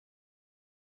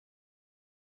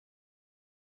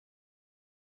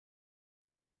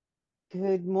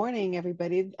Good morning,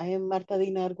 everybody. I am Marta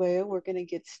Dina Arguello. We're going to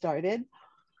get started.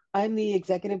 I'm the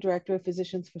Executive Director of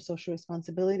Physicians for Social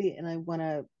Responsibility, and I want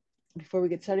to, before we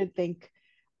get started, thank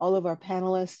all of our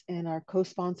panelists and our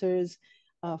co-sponsors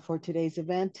for today's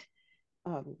event.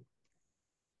 The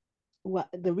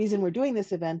reason we're doing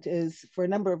this event is for a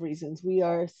number of reasons. We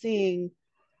are seeing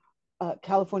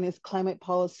California's climate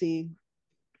policy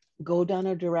go down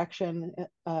a direction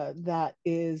that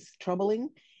is troubling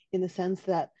in the sense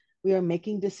that we are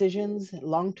making decisions,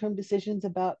 long-term decisions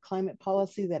about climate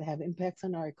policy that have impacts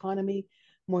on our economy.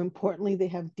 More importantly, they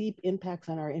have deep impacts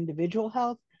on our individual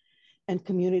health and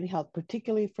community health,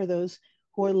 particularly for those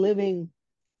who are living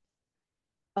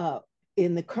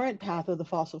in the current path of the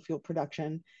fossil fuel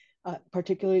production.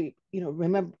 Particularly,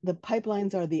 remember the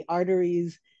pipelines are the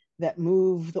arteries that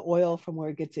move the oil from where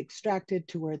it gets extracted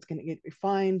to where it's going to get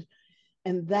refined.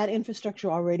 And that infrastructure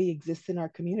already exists in our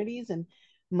communities. And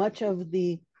much of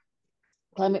the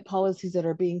climate policies that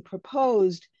are being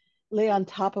proposed lay on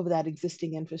top of that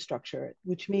existing infrastructure,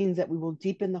 which means that we will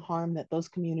deepen the harm that those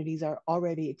communities are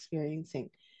already experiencing.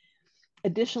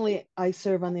 Additionally, I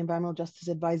serve on the Environmental Justice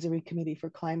Advisory Committee for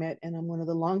Climate, and I'm one of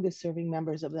the longest serving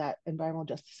members of that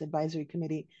Environmental Justice Advisory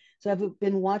Committee. So I've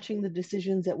been watching the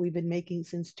decisions that we've been making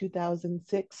since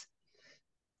 2006.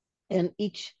 And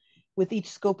with each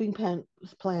scoping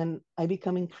plan, I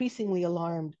become increasingly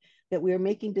alarmed that we are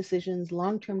making decisions,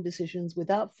 long-term decisions,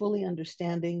 without fully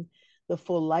understanding the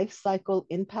full life cycle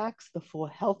impacts, the full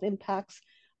health impacts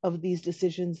of these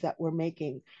decisions that we're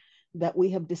making. That we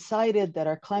have decided that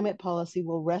our climate policy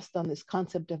will rest on this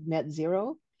concept of net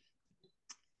zero.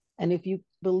 And if you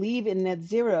believe in net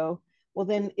zero, well,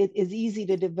 then it is easy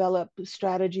to develop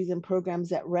strategies and programs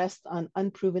that rest on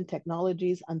unproven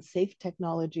technologies, unsafe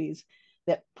technologies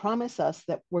that promise us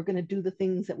that we're going to do the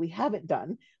things that we haven't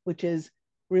done, which is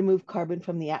remove carbon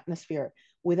from the atmosphere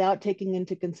without taking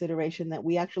into consideration that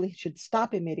we actually should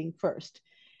stop emitting first.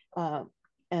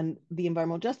 And the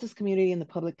environmental justice community and the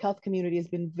public health community has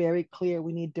been very clear.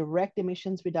 We need direct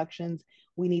emissions reductions.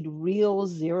 We need real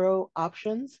zero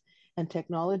options and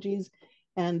technologies.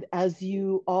 And as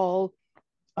you all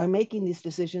are making these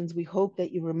decisions, we hope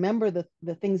that you remember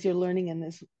the things you're learning in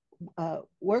this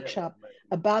workshop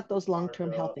about those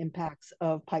long-term health impacts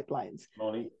of pipelines.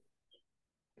 Monique.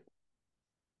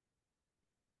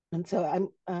 And so I'm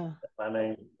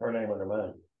her name under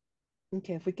mine.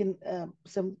 Okay, if we can,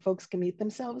 some folks can mute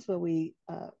themselves while we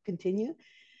continue.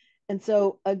 And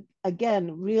so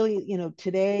again, really,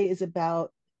 today is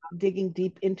about digging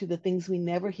deep into the things we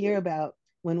never hear about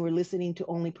when we're listening to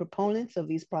only proponents of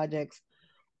these projects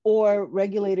or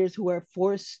regulators who are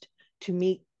forced to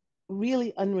meet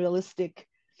really unrealistic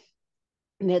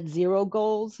net zero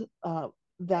goals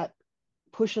that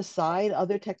push aside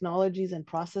other technologies and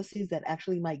processes that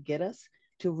actually might get us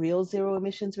to real zero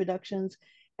emissions reductions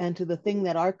and to the thing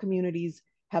that our communities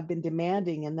have been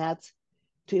demanding, and that's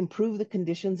to improve the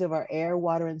conditions of our air,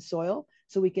 water, and soil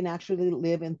so we can actually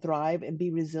live and thrive and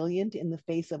be resilient in the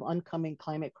face of oncoming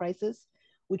climate crisis,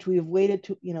 which we've waited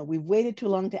too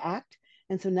long to act.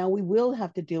 And so now we will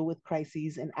have to deal with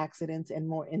crises and accidents and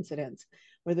more incidents,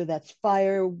 whether that's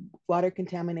fire, water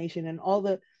contamination, and all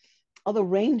the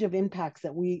range of impacts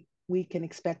that we can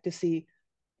expect to see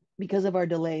because of our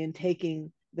delay in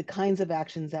taking the kinds of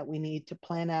actions that we need to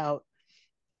plan out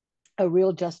a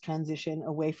real just transition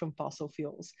away from fossil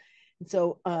fuels. And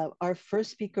so our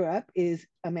first speaker up is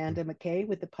Amanda McKay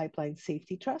with the Pipeline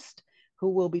Safety Trust, who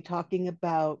will be talking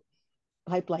about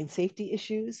pipeline safety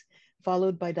issues,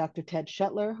 followed by Dr. Ted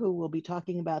Shetler, who will be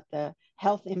talking about the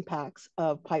health impacts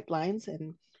of pipelines,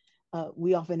 and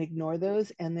we often ignore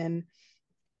those. And then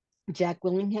Jack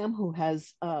Willingham, who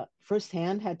has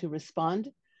firsthand had to respond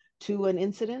to an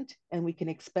incident, and we can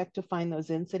expect to find those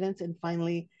incidents. And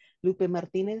finally, Lupe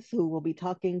Martinez, who will be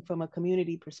talking from a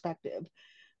community perspective.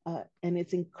 And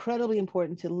it's incredibly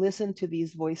important to listen to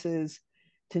these voices,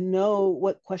 to know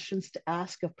what questions to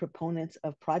ask of proponents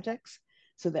of projects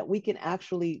so that we can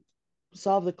actually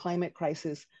solve the climate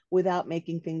crisis without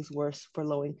making things worse for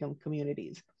low-income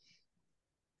communities.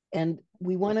 And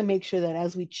we want to make sure that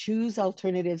as we choose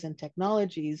alternatives and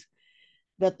technologies,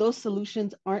 that those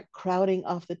solutions aren't crowding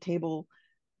off the table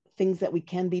things that we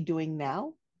can be doing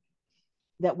now,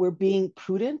 that we're being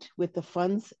prudent with the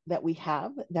funds that we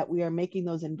have, that we are making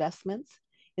those investments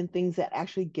in things that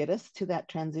actually get us to that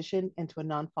transition into a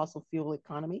non-fossil fuel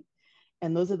economy.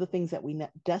 And those are the things that we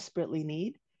desperately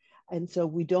need. And so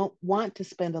we don't want to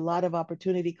spend a lot of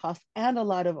opportunity cost and a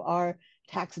lot of our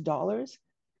tax dollars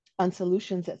on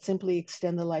solutions that simply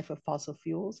extend the life of fossil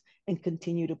fuels and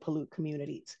continue to pollute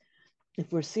communities.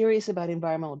 If we're serious about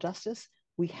environmental justice,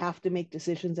 we have to make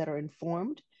decisions that are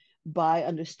informed by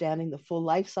understanding the full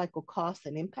life cycle costs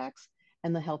and impacts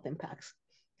and the health impacts.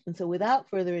 And so without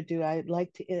further ado, I'd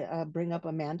like to bring up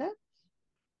Amanda.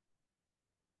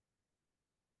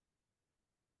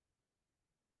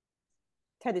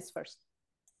 Ted is first.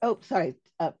 Oh, sorry,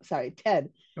 Ted.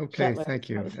 Okay, Shetler. thank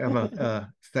you,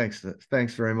 Emma.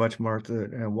 Thanks very much, Martha,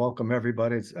 and welcome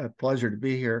everybody. It's a pleasure to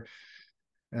be here.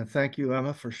 And thank you,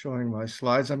 Emma, for showing my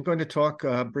slides. I'm going to talk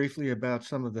briefly about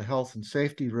some of the health and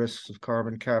safety risks of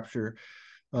carbon capture,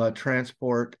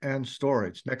 transport, and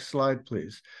storage. Next slide,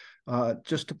 please.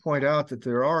 Just to point out that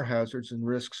there are hazards and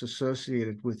risks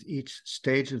associated with each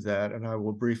stage of that, and I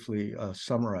will briefly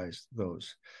summarize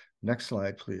those. Next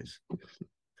slide, please.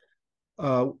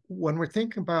 When we're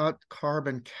thinking about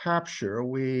carbon capture,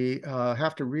 we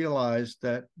have to realize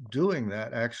that doing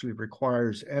that actually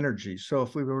requires energy. So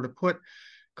if we were to put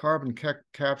carbon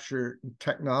capture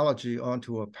technology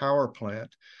onto a power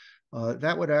plant,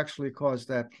 that would actually cause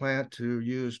that plant to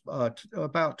use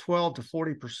about 12 to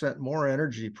 40% more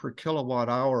energy per kilowatt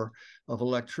hour of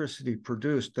electricity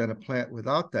produced than a plant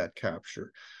without that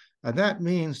capture. And that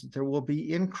means that there will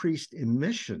be increased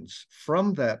emissions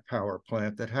from that power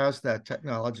plant that has that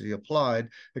technology applied,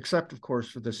 except, of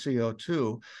course, for the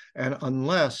CO2, and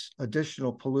unless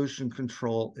additional pollution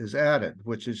control is added,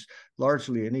 which is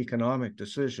largely an economic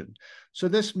decision. So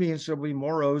this means there'll be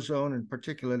more ozone and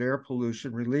particulate air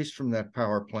pollution released from that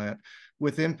power plant,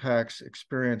 with impacts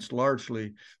experienced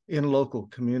largely in local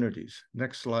communities.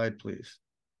 Next slide, please.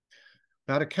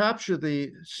 Now, to capture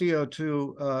the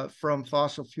CO2 from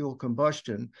fossil fuel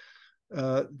combustion,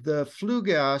 the flue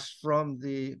gas from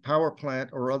the power plant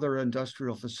or other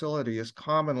industrial facility is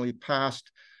commonly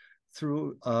passed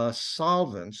through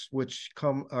solvents, which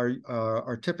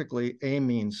are typically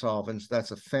amine solvents.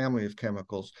 That's a family of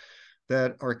chemicals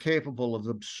that are capable of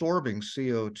absorbing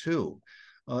CO2.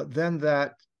 Then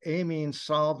that amine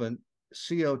solvent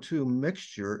CO2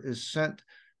 mixture is sent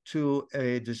to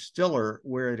a distiller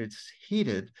where it's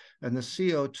heated, and the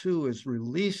CO2 is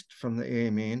released from the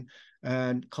amine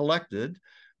and collected.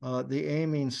 The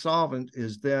amine solvent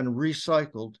is then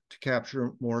recycled to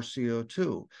capture more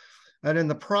CO2. And in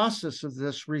the process of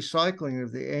this recycling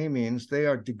of the amines, they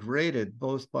are degraded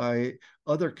both by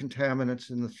other contaminants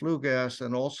in the flue gas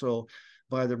and also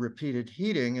by the repeated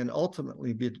heating, and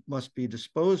ultimately must be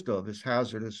disposed of as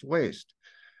hazardous waste.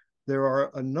 There are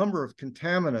a number of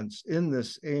contaminants in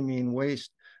this amine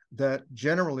waste that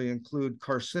generally include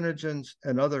carcinogens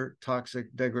and other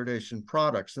toxic degradation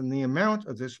products. And the amount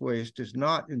of this waste is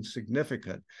not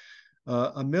insignificant.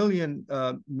 1 million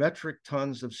metric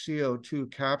tons of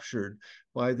CO2 captured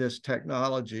by this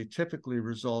technology typically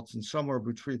results in somewhere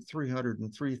between 300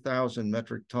 and 3,000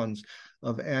 metric tons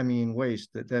of amine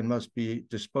waste that then must be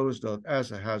disposed of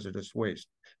as a hazardous waste.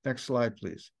 Next slide,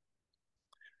 please.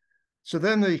 So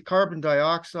then the carbon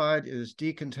dioxide is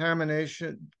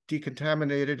decontaminated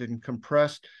and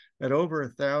compressed at over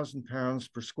 1,000 pounds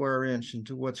per square inch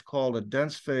into what's called a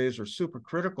dense phase or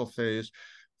supercritical phase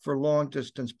for long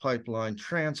distance pipeline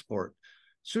transport.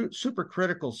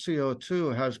 Supercritical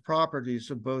CO2 has properties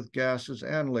of both gases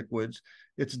and liquids.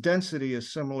 Its density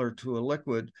is similar to a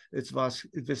liquid. Its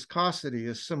viscosity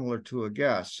is similar to a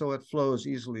gas, so it flows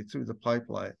easily through the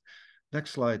pipeline. Next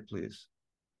slide, please.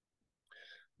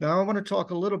 Now, I want to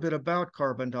talk a little bit about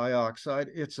carbon dioxide.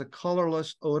 It's a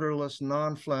colorless, odorless,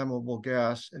 non-flammable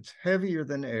gas. It's heavier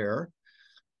than air.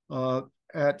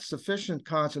 At sufficient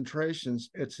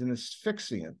concentrations, it's an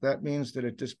asphyxiant. That means that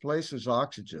it displaces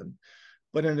oxygen.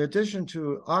 But in addition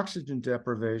to oxygen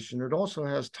deprivation, it also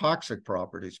has toxic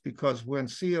properties, because when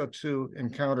CO2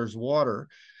 encounters water,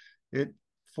 it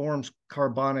forms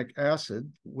carbonic acid,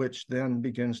 which then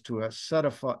begins to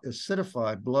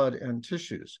acidify blood and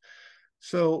tissues.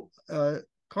 So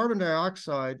carbon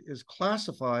dioxide is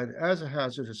classified as a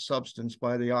hazardous substance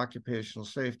by the Occupational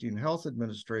Safety and Health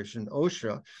Administration,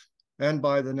 OSHA, and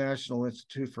by the National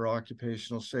Institute for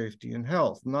Occupational Safety and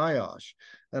Health, NIOSH.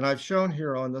 And I've shown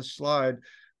here on this slide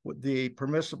the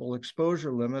permissible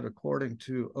exposure limit, according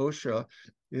to OSHA,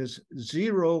 is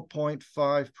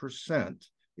 0.5%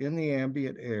 in the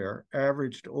ambient air,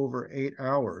 averaged over 8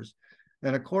 hours.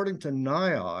 And according to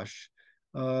NIOSH,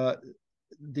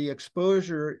 the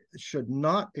exposure should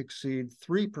not exceed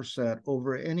 3%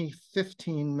 over any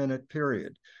 15-minute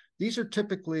period. These are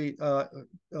typically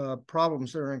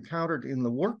problems that are encountered in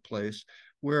the workplace,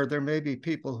 where there may be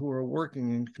people who are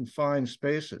working in confined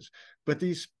spaces. But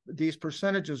these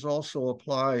percentages also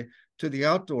apply to the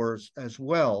outdoors as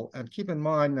well. And keep in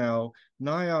mind now,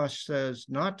 NIOSH says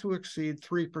not to exceed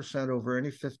 3% over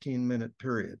any 15-minute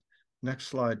period. Next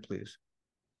slide, please.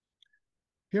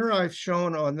 Here I've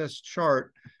shown on this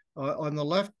chart, on the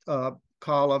left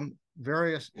column,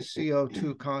 various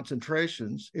CO2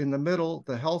 concentrations. In the middle,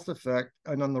 the health effect,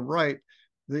 and on the right,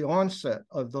 the onset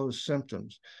of those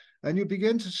symptoms. And you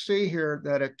begin to see here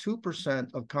that at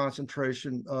 2% of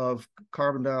concentration of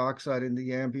carbon dioxide in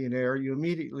the ambient air, you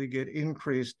immediately get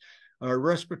increased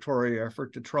respiratory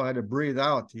effort to try to breathe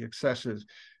out the excessive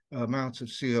amounts of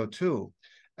CO2.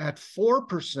 At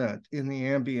 4% in the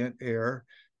ambient air,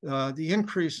 the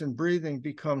increase in breathing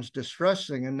becomes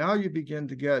distressing, and now you begin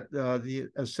to get the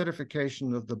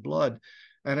acidification of the blood.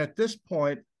 And at this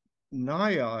point,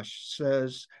 NIOSH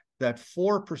says that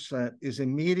 4% is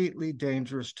immediately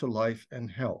dangerous to life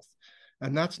and health.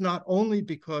 And that's not only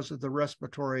because of the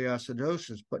respiratory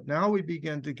acidosis, but now we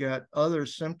begin to get other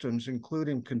symptoms,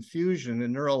 including confusion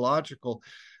and neurological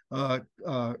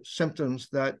symptoms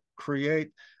that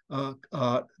create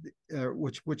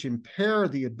which impair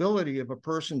the ability of a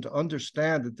person to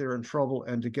understand that they're in trouble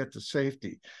and to get to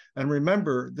safety. And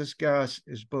remember, this gas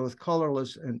is both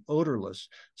colorless and odorless,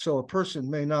 so a person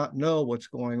may not know what's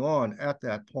going on at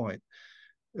that point.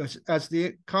 As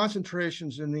the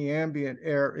concentrations in the ambient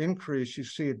air increase, you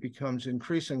see it becomes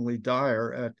increasingly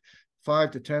dire. At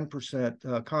 5 to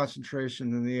 10%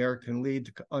 concentration in the air can lead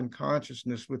to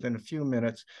unconsciousness within a few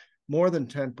minutes. More than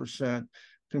 10%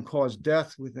 can cause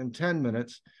death within 10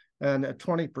 minutes, and at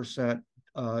 20%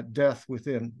 death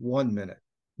within 1 minute.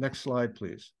 Next slide,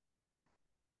 please.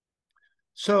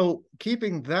 So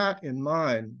keeping that in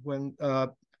mind, when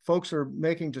folks are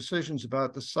making decisions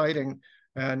about the siting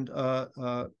and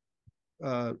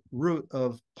route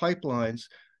of pipelines,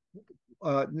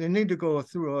 they need to go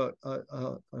through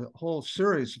a whole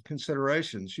series of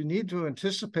considerations. You need to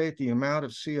anticipate the amount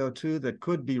of CO2 that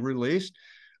could be released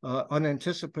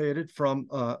unanticipated from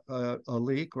a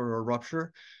leak or a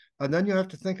rupture. And then you have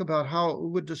to think about how it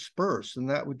would disperse, and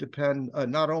that would depend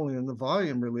not only on the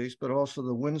volume release, but also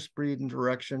the wind speed and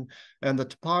direction and the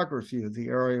topography of the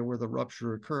area where the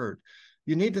rupture occurred.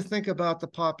 You need to think about the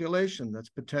population that's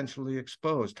potentially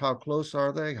exposed. How close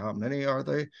are they? How many are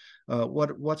they?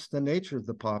 What's the nature of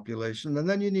the population? And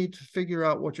then you need to figure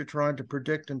out what you're trying to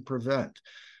predict and prevent.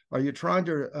 Are you trying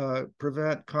to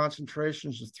prevent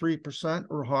concentrations of 3%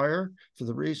 or higher for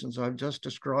the reasons I've just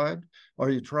described? Are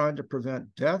you trying to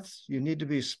prevent deaths? You need to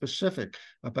be specific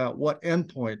about what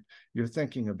endpoint you're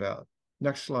thinking about.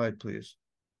 Next slide, please.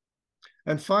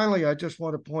 And finally, I just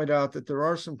want to point out that there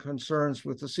are some concerns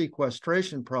with the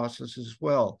sequestration process as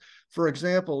well. For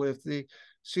example, if the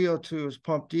CO2 is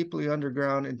pumped deeply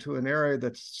underground into an area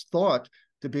that's thought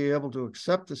to be able to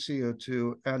accept the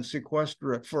CO2 and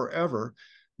sequester it forever,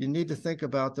 you need to think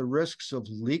about the risks of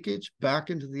leakage back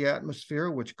into the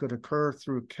atmosphere, which could occur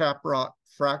through cap rock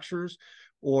fractures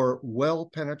or well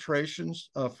penetrations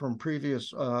from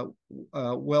previous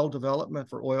well development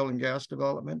for oil and gas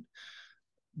development.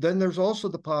 Then there's also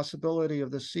the possibility of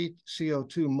the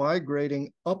CO2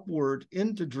 migrating upward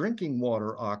into drinking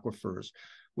water aquifers,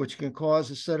 which can cause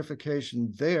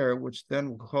acidification there, which then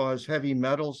will cause heavy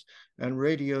metals and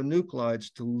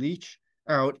radionuclides to leach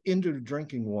out into the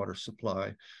drinking water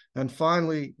supply. And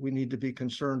finally, we need to be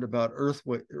concerned about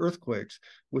earthquakes,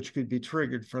 which could be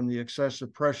triggered from the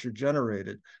excessive pressure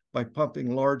generated by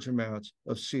pumping large amounts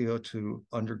of CO2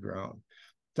 underground.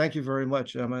 Thank you very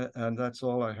much, Emma, and that's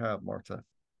all I have, Martha.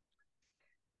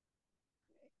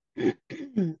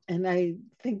 And I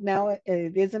think now it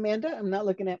is Amanda. I'm not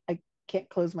looking at, I can't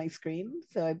close my screen,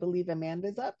 so I believe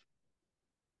Amanda's up.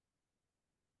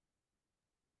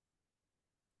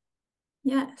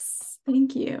 Yes,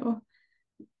 thank you.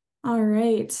 All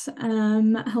right.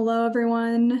 Hello,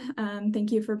 everyone.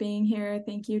 Thank you for being here.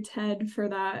 Thank you, Ted, for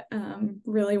that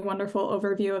really wonderful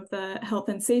overview of the health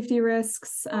and safety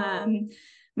risks.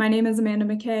 My name is Amanda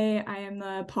McKay. I am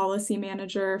the policy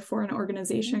manager for an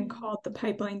organization called the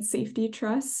Pipeline Safety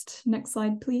Trust. Next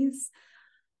slide, please.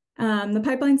 The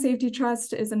Pipeline Safety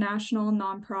Trust is a national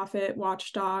nonprofit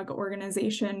watchdog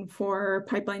organization for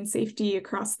pipeline safety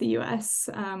across the U.S.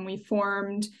 We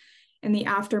formed in the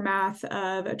aftermath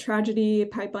of a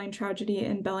pipeline tragedy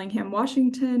in Bellingham,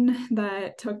 Washington,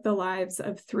 that took the lives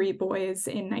of 3 boys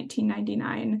in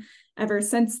 1999. Ever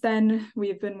since then,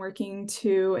 we've been working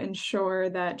to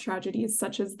ensure that tragedies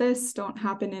such as this don't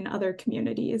happen in other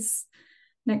communities.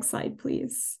 Next slide,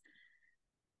 please.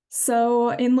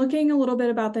 So in looking a little bit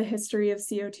about the history of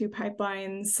CO2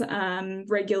 pipelines,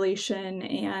 regulation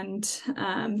and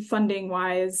funding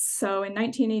wise, so in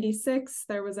 1986,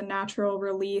 there was a natural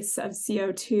release of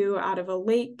CO2 out of a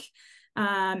lake.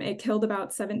 It killed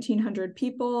about 1,700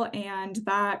 people, and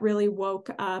that really woke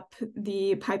up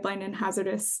the Pipeline and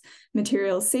Hazardous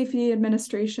Materials Safety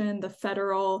Administration, the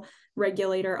federal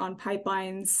regulator on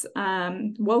pipelines,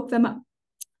 woke them up.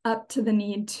 up to the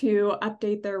need to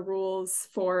update their rules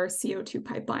for CO2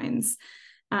 pipelines.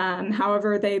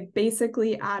 However, they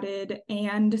basically added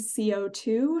 "and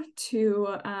CO2"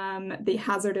 to the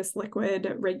hazardous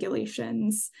liquid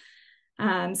regulations.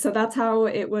 So that's how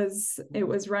it was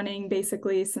running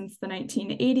basically since the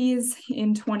 1980s.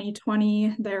 In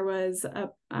 2020, there was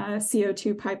a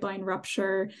CO2 pipeline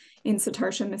rupture in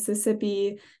Satartia,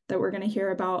 Mississippi, that we're going to hear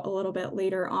about a little bit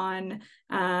later on.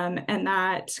 And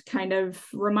that kind of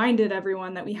reminded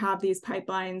everyone that we have these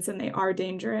pipelines and they are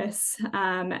dangerous.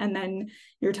 And then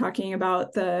you're talking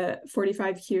about the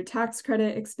 45Q tax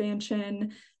credit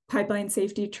expansion. Pipeline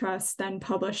Safety Trust then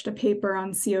published a paper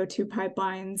on CO2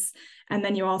 pipelines. And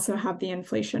then you also have the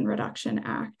Inflation Reduction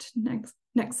Act.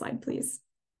 Next slide, please.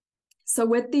 So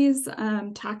with these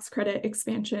tax credit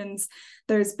expansions,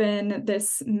 there's been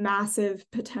this massive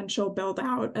potential build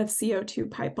out of CO2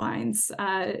 pipelines,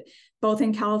 both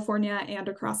in California and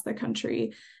across the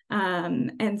country.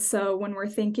 And so when we're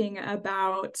thinking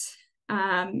about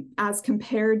as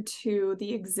compared to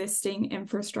the existing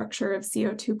infrastructure of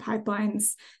CO2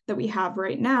 pipelines that we have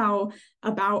right now,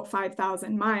 about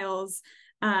 5,000 miles,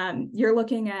 you're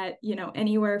looking at,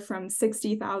 anywhere from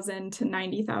 60,000 to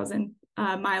 90,000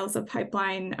 miles of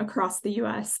pipeline across the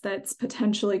US that's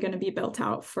potentially going to be built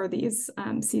out for these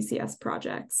CCS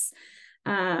projects.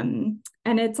 And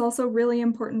it's also really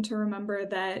important to remember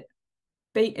that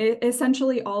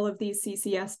essentially all of these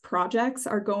CCS projects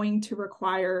are going to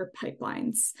require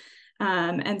pipelines.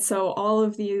 And so all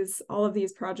of these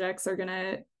projects are going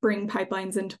to bring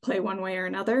pipelines into play one way or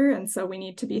another. And so we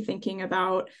need to be thinking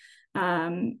about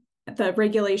the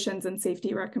regulations and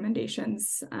safety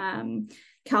recommendations.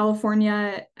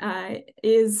 California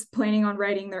is planning on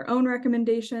writing their own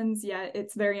recommendations, yet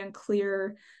it's very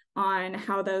unclear on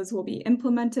how those will be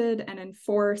implemented and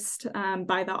enforced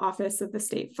by the Office of the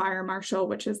State Fire Marshal,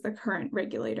 which is the current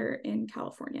regulator in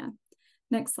California.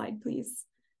 Next slide, please.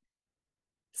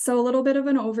 So a little bit of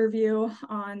an overview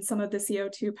on some of the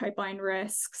CO2 pipeline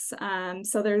risks.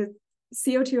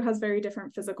 CO2 has very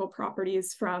different physical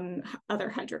properties from other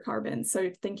hydrocarbons. So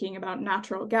thinking about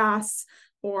natural gas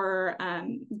or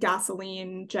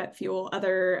gasoline, jet fuel,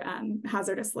 other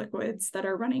hazardous liquids that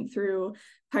are running through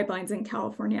pipelines in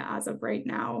California as of right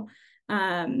now.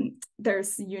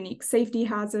 There's unique safety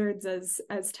hazards,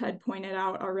 as Ted pointed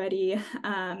out already,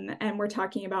 and we're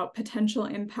talking about potential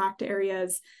impact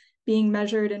areas being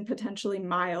measured in potentially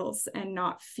miles and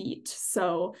not feet.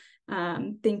 So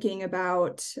thinking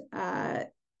about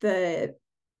the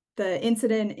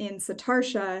incident in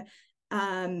Satartia,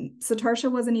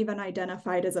 Satartia wasn't even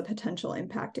identified as a potential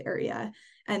impact area.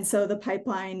 And so the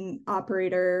pipeline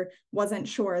operator wasn't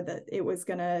sure that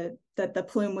that the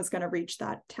plume was gonna reach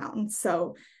that town.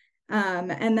 So,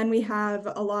 and then we have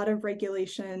a lot of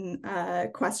regulation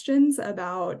questions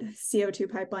about CO2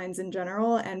 pipelines in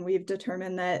general. And we've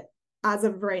determined that as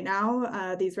of right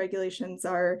now, these regulations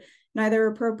are neither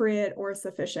appropriate or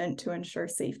sufficient to ensure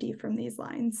safety from these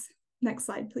lines. Next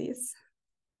slide, please.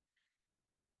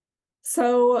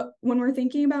 So when we're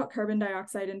thinking about carbon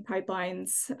dioxide in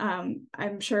pipelines,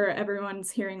 I'm sure everyone's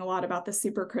hearing a lot about the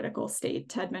supercritical state.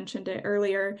 Ted mentioned it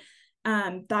earlier.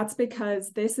 That's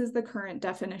because this is the current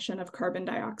definition of carbon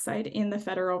dioxide in the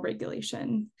federal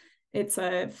regulation. It's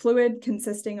a fluid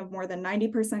consisting of more than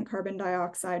 90% carbon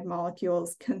dioxide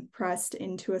molecules compressed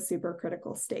into a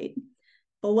supercritical state.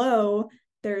 Below,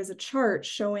 there is a chart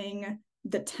showing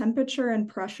the temperature and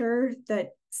pressure that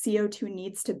CO2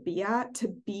 needs to be at to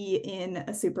be in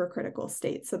a supercritical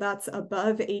state. So that's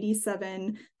above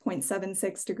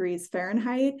 87.76 degrees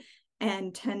Fahrenheit and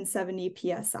 1070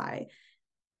 PSI.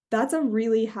 That's a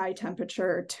really high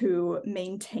temperature to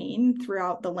maintain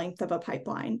throughout the length of a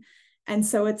pipeline. And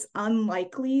so it's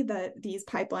unlikely that these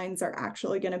pipelines are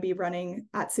actually going to be running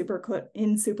at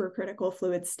in supercritical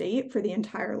fluid state for the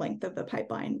entire length of the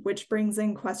pipeline, which brings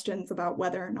in questions about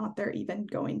whether or not they're even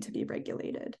going to be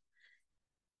regulated.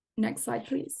 Next slide,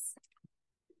 please.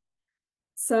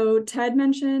 So Ted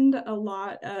mentioned a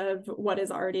lot of what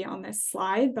is already on this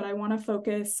slide, but I want to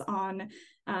focus on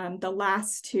the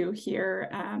last two here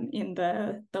in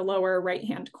the lower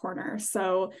right-hand corner.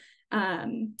 So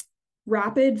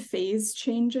rapid phase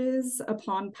changes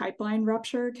upon pipeline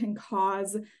rupture can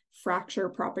cause fracture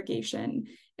propagation.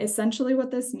 Essentially what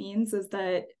this means is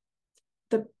that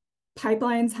the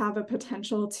pipelines have a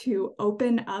potential to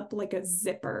open up like a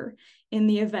zipper in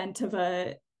the event of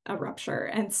a rupture.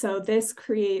 And so this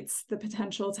creates the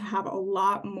potential to have a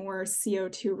lot more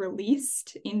CO2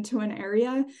 released into an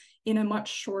area in a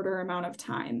much shorter amount of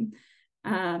time.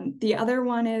 The other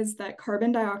one is that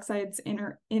carbon dioxide's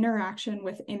interaction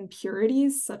with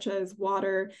impurities such as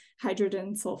water,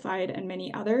 hydrogen sulfide, and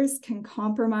many others can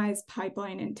compromise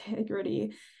pipeline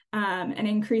integrity and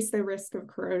increase the risk of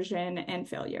corrosion and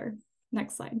failure.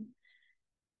 Next slide.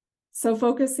 So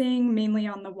focusing mainly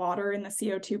on the water and the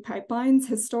CO2 pipelines,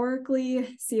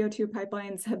 historically, CO2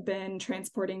 pipelines have been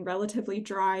transporting relatively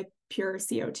dry, pure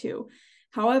CO2.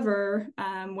 However,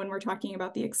 when we're talking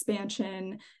about the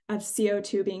expansion of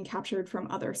CO2 being captured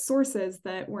from other sources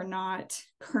that we're not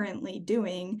currently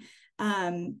doing,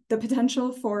 the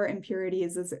potential for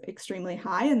impurities is extremely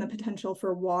high, and the potential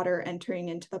for water entering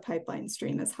into the pipeline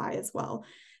stream is high as well.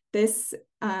 This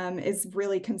is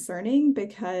really concerning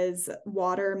because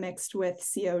water mixed with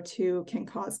CO2 can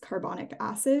cause carbonic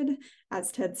acid,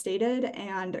 as Ted stated,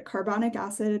 and carbonic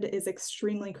acid is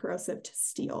extremely corrosive to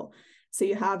steel. So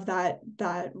you have that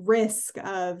risk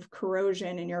of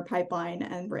corrosion in your pipeline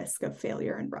and risk of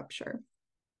failure and rupture.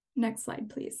 Next slide,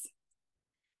 please.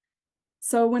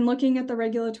 So when looking at the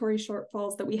regulatory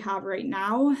shortfalls that we have right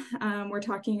now, we're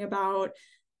talking about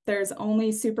there's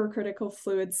only supercritical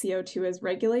fluid CO2 is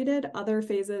regulated. Other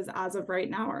phases as of right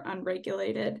now are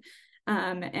unregulated.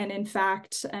 And in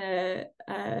fact, a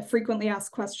frequently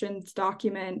asked questions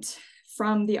document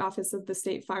from the Office of the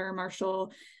State Fire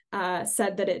Marshal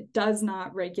said that it does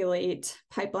not regulate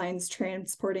pipelines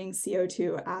transporting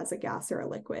CO2 as a gas or a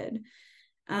liquid.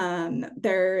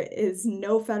 There is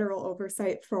no federal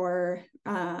oversight for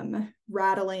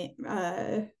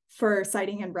for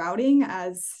siting and routing,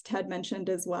 as Ted mentioned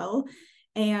as well.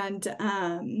 And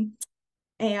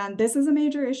this is a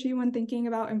major issue when thinking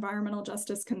about environmental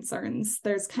justice concerns.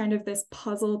 There's kind of this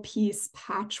puzzle piece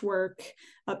patchwork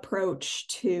approach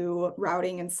to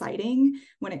routing and siting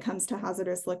when it comes to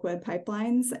hazardous liquid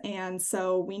pipelines. And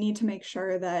so we need to make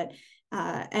sure that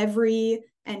every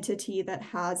entity that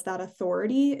has that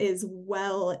authority is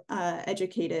well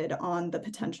educated on the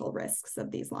potential risks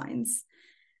of these lines.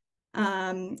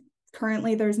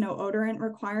 Currently, there's no odorant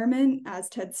requirement. As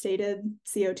Ted stated,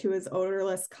 CO2 is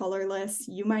odorless, colorless.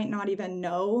 You might not even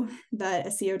know that a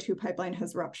CO2 pipeline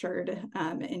has ruptured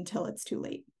until it's too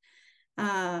late.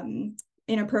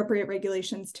 Inappropriate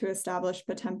regulations to establish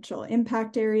potential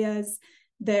impact areas.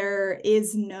 There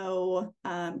is no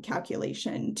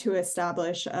calculation to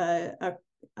establish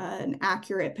an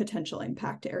accurate potential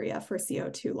impact area for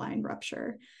CO2 line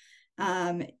rupture.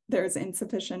 There's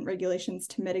insufficient regulations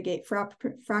to mitigate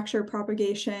fracture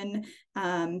propagation.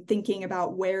 Thinking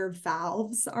about where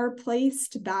valves are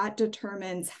placed, that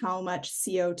determines how much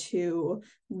CO2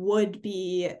 would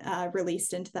be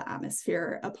released into the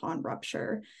atmosphere upon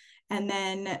rupture. And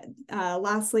then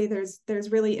lastly,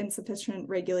 there's really insufficient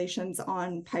regulations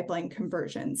on pipeline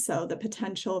conversion. So the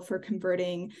potential for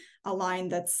converting a line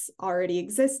that's already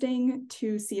existing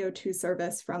to CO2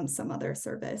 service from some other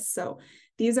service. So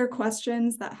these are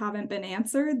questions that haven't been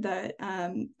answered that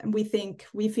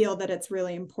we feel that it's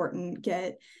really important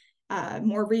get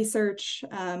more research,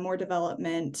 more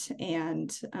development,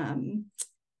 and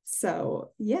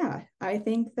so yeah, I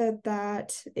think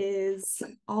that is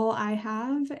all I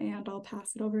have, and I'll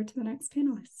pass it over to the next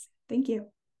panelist. Thank you.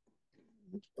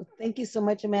 Well, thank you so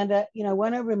much, Amanda. I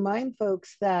want to remind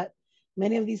folks that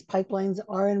many of these pipelines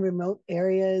are in remote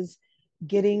areas.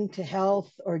 Getting to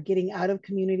health or getting out of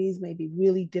communities may be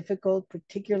really difficult,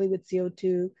 particularly with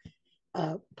CO2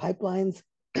 pipelines.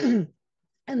 And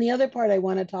the other part I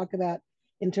want to talk about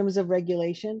in terms of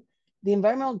regulation, the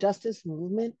environmental justice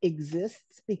movement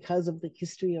exists because of the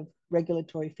history of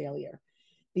regulatory failure.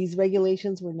 These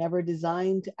regulations were never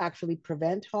designed to actually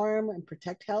prevent harm and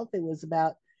protect health. It was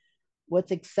about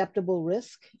what's acceptable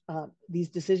risk. These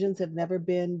decisions have never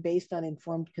been based on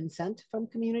informed consent from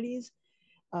communities.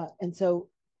 And so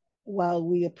while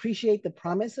we appreciate the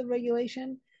promise of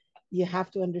regulation, you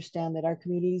have to understand that our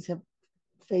communities have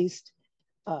faced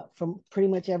from pretty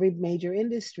much every major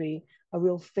industry a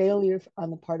real failure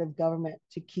on the part of government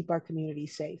to keep our community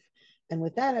safe. And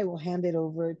with that, I will hand it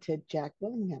over to Jack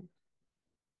Willingham.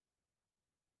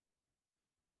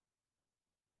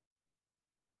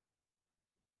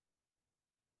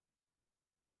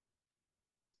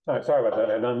 Sorry about that.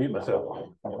 I had to unmute myself.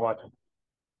 I'm watching.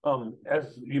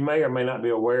 As you may or may not be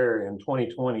aware, in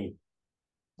 2020,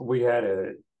 we had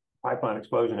a pipeline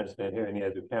explosion incident here in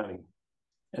Yazoo County.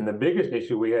 And the biggest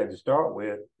issue we had to start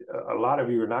with, a lot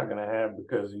of you are not going to have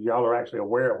because y'all are actually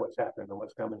aware of what's happening and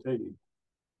what's coming to you.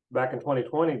 Back in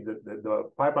 2020, the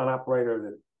pipeline operator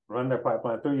that run their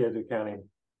pipeline through Yazoo County,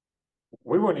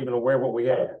 we weren't even aware of what we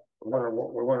had. We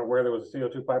weren't aware there was a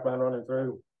CO2 pipeline running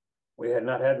through. We had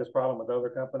not had this problem with other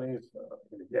companies.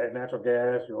 You had natural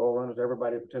gas, your oil runners,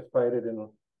 everybody participated in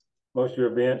most of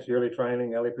your events, yearly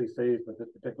training, LEPCs, but this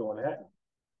particular one hadn't.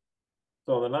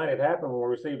 So on the night it happened, when we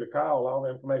received a call, all the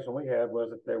information we had was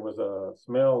that there was a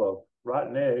smell of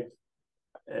rotten eggs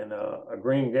and a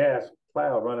green gas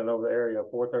cloud running over the area of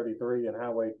 433 and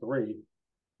Highway 3,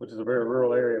 which is a very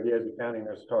rural area of Yazoo County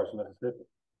near Satarsa, Mississippi.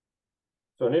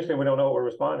 So initially, we don't know what we're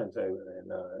responding to.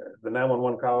 And the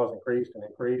 911 calls increased and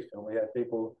increased, and we had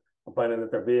people complaining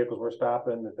that their vehicles were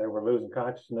stopping, that they were losing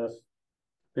consciousness,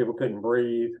 people couldn't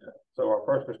breathe. So our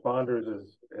first responders,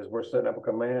 as we're setting up a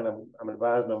command, I'm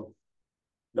advising them,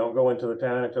 don't go into the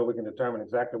town until we can determine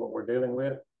exactly what we're dealing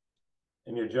with.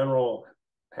 In your general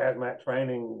hazmat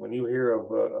training, when you hear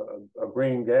of a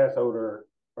green gas odor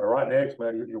or a rotten egg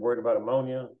smell, you're worried about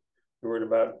ammonia, you're worried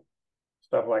about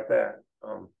stuff like that.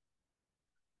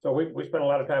 So we spent a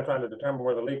lot of time trying to determine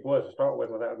where the leak was to start with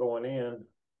without going in.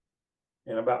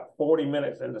 And about 40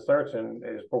 minutes into searching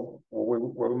is where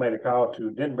we made a call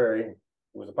to Denbury,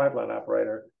 who was a pipeline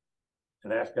operator,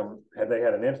 and asked them, had they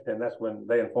had an incident? That's when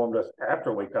they informed us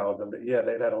after we called them that, yeah,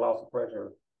 they'd had a loss of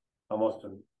pressure almost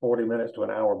 40 minutes to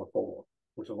an hour before,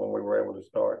 which is when we were able to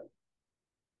start.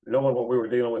 Knowing what we were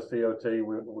dealing with COT, we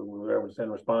were able to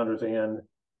send responders in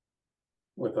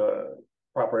with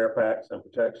proper air packs and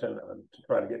protection to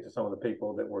try to get to some of the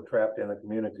people that were trapped in the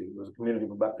community. It was a community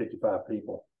of about 55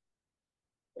 people.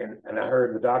 And I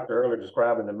heard the doctor earlier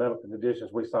describing the medical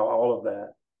conditions. We saw all of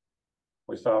that.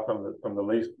 We saw from the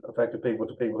least affected people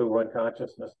to people who were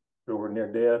unconscious, who were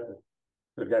near death,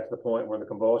 who got to the point where the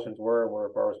convulsions were, where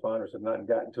if our responders had not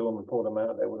gotten to them and pulled them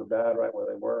out, they would have died right where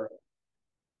they were.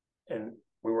 And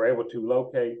we were able to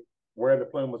locate where the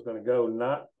plume was going to go,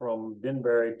 not from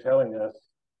Denbury telling us,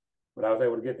 but I was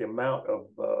able to get the amount of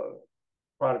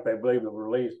product they believed was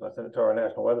released, and I sent it to our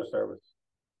National Weather Service.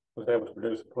 Was able to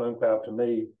produce a plume cloud to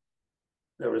me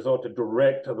that resulted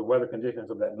direct to the weather conditions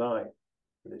of that night.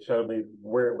 It showed me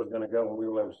where it was going to go, and we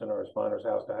were able to send our responders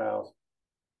house to house.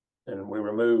 And we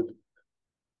removed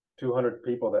 200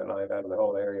 people that night out of the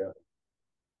whole area.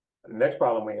 The next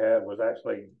problem we had was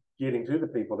actually getting to the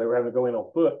people. They were having to go in on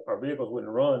foot. Our vehicles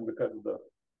wouldn't run because of the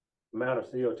amount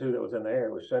of CO2 that was in the air.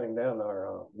 It was shutting down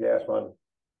our gas run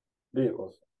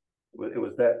vehicles. It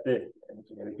was that thick.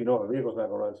 And if you know if a vehicle's not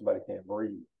going to run, somebody can't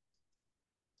breathe.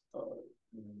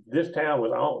 This town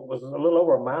was a little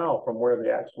over a mile from where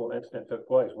the actual incident took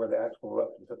place, where the actual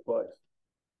eruption took place.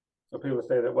 So people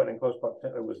say that it wasn't in close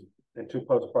proximity, it was in too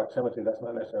close a proximity. That's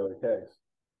not necessarily the case.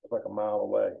 It's like a mile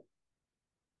away.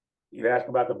 You ask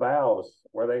about the valves,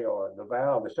 where they are.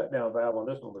 The shutdown valve on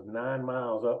this one was 9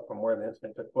 miles up from where the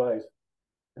incident took place.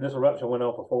 And this eruption went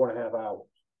on for 4.5 hours.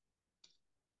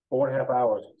 4.5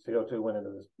 hours, CO2 went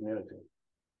into this community.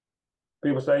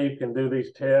 People say you can do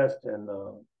these tests and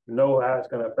know how it's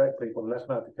going to affect people, and that's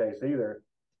not the case either.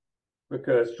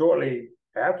 Because shortly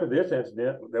after this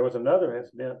incident, there was another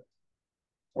incident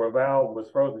where a valve was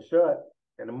frozen shut,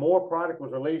 and the more product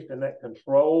was released in that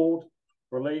controlled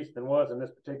release than was in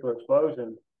this particular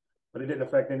explosion, but it didn't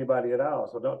affect anybody at all.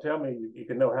 So don't tell me you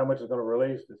can know how much is going to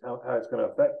release, how it's going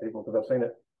to affect people, because I've seen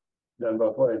it done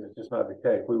both ways. It's just not the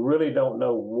case. We really don't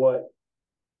know what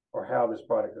or how this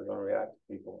product is going to react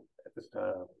to people at this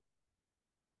time.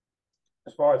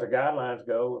 As far as the guidelines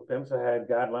go, PHMSA had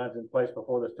guidelines in place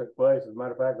before this took place. As a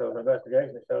matter of fact, there was an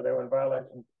investigation that showed they were in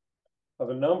violation of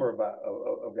a number of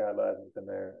guidelines within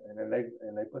there, and then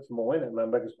they put some more in it. And my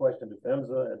biggest question to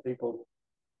PHMSA and people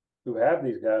who have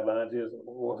these guidelines is,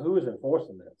 well, who is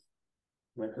enforcing this?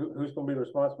 I mean, who's going to be the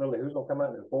responsibility? Who's going to come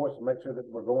out and enforce and make sure that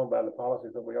we're going by the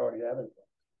policies that we already have in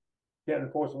place? Can't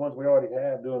enforce the ones we already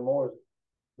have. Doing more is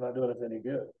not doing us any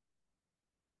good.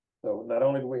 So not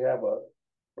only do we have a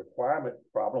requirement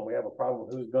problem, we have a problem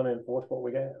with who's going to enforce what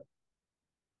we have.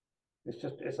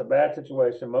 It's a bad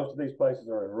situation. Most of these places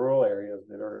are in rural areas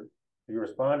that are, the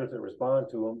responders that respond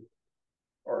to them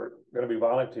are going to be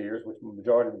volunteers, which the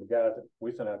majority of the guys that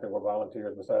we sent out there were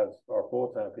volunteers besides our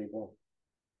full-time people.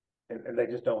 And they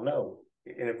just don't know.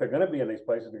 And if they're going to be in these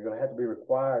places, they're going to have to be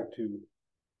required to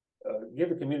give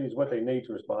the communities what they need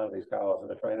to respond to these calls and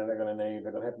the training they're going to need.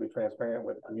 They're going to have to be transparent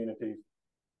with the communities.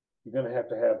 You're going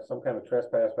to have some kind of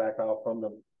trespass back off from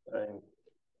them. And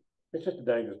it's just a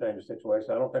dangerous, dangerous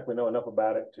situation. I don't think we know enough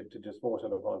about it to just force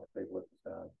it upon people at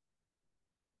this time.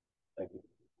 Thank you.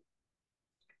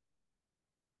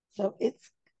 So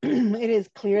it is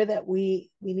clear that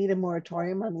we need a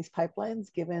moratorium on these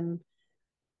pipelines, given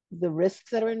the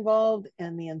risks that are involved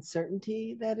and the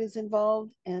uncertainty that is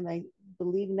involved. And I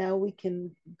believe now we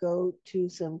can go to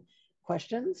some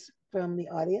questions from the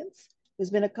audience. There's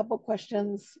been a couple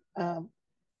questions.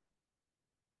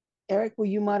 Eric, will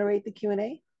you moderate the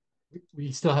Q&A?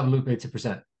 We still have Lupe to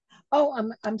present.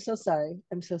 Oh, I'm so sorry.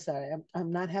 I'm so sorry.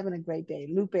 I'm not having a great day.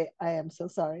 Lupe, I am so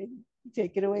sorry.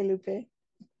 Take it away, Lupe.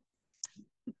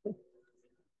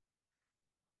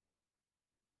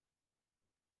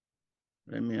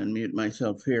 Let me unmute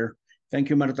myself here. Thank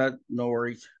you, Marta. No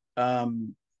worries.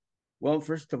 Well,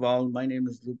 first of all, my name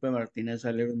is Lupe Martinez.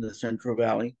 I live in the Central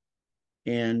Valley,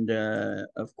 and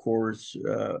of course,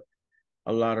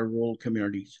 a lot of rural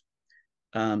communities.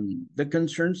 The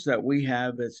concerns that we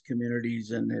have as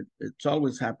communities, and it's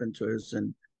always happened to us,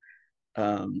 and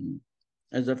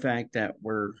as a fact that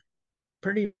we're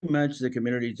pretty much the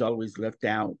community is always left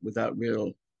out without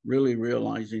really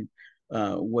realizing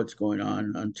what's going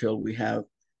on until we have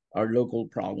our local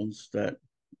problems that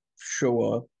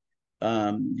show up.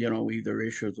 Either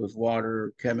issues with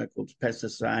water, chemicals,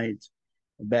 pesticides,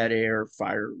 bad air,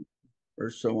 fire, or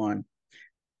so on.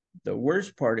 The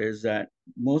worst part is that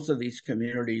most of these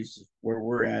communities where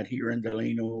we're at here in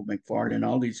Delano, McFarland,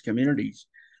 all these communities,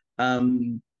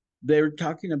 they're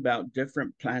talking about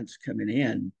different plants coming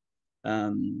in,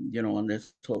 on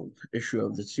this whole issue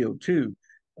of the CO2,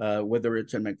 whether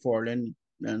it's in McFarland,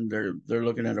 and they're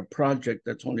looking at a project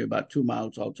that's only about 2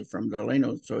 miles also from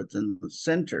Delano, so it's in the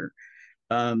center.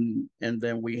 And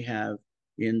then we have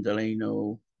in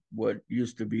Delano what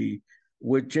used to be,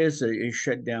 which is a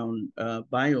shut down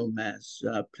biomass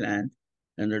plant,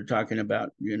 and they're talking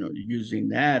about using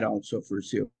that also for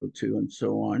CO2 and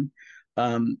so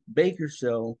on.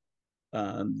 Bakersfield,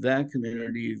 that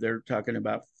community, they're talking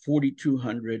about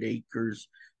 4,200 acres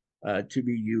to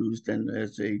be used, and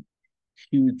as a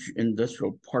huge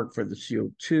industrial park for the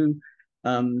CO2.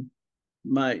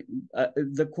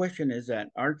 The question is that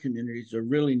our communities are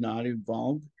really not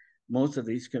involved. Most of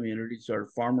these communities are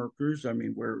farm workers. I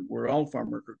mean, we're all farm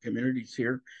worker communities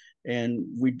here, and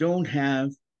we don't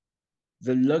have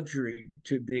the luxury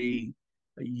to be,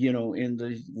 in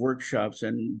the workshops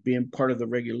and being part of the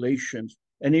regulations.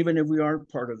 And even if we are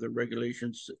part of the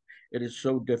regulations, it is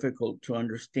so difficult to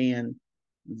understand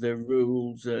the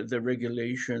rules, the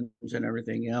regulations, and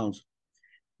everything else.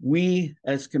 We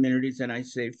as communities, and I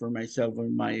say for myself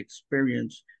and my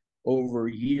experience over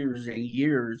years and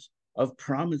years of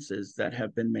promises that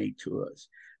have been made to us,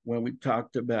 when we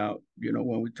talked about,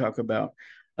 when we talk about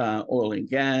oil and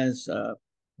gas,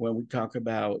 when we talk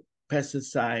about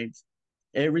pesticides,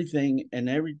 everything, and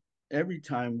every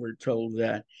time we're told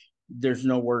that there's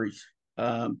no worries.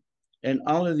 And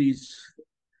all of these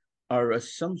are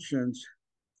assumptions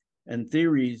and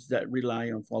theories that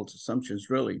rely on false assumptions,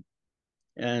 really.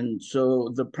 And so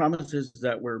the promises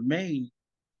that were made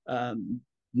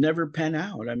never pan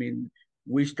out. I mean,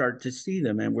 we start to see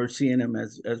them, and we're seeing them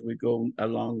as we go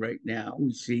along right now.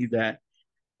 We see that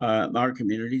our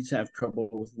communities have trouble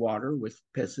with water, with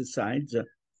pesticides,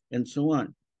 and so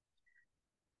on.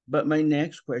 But my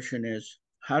next question is,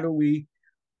 how do we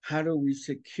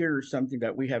secure something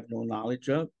that we have no knowledge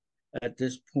of at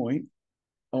this point,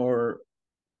 or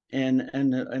and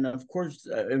of course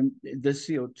the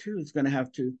CO2 is going to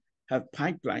have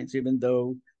pipelines, even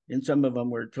though in some of them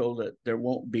we're told that there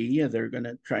won't be. They're going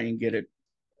to try and get it,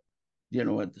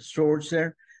 at the source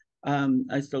there.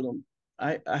 I still don't.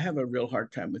 I have a real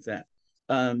hard time with that.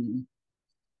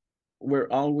 We're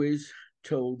always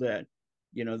told that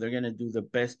they're going to do the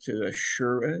best to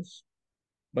assure us,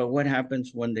 but what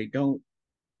happens when they don't?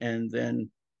 And then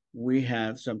we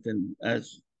have something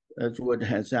as what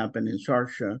has happened in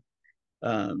Sharsha.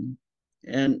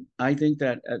 And I think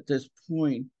that at this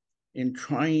point, in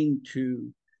trying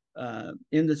to,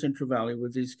 in the Central Valley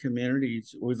with these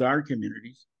communities, with our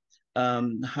communities,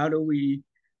 how do we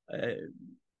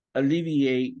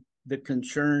alleviate the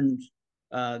concerns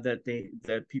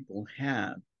that people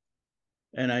have?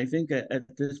 And I think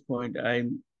at this point,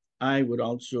 I would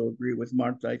also agree with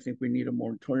Martha. I think we need a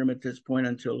moratorium at this point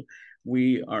until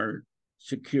we are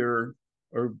secure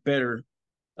or better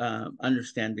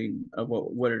understanding of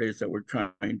what it is that we're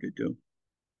trying to do.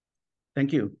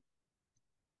 Thank you.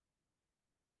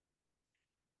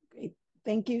 Great.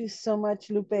 Thank you so much,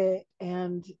 Lupe.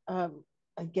 And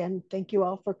again, thank you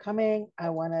all for coming.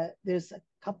 There's a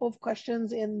couple of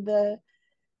questions in the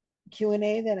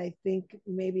Q&A that I think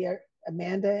maybe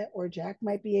Amanda or Jack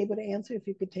might be able to answer. If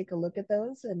you could take a look at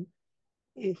those. And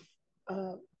if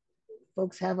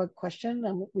folks have a question,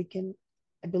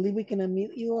 I believe we can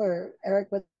unmute you, or Eric,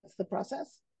 what's the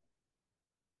process?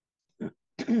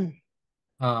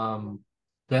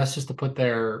 Best is to put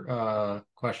their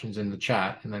questions in the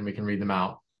chat, and then we can read them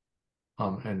out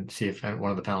and see if one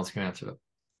of the panelists can answer them.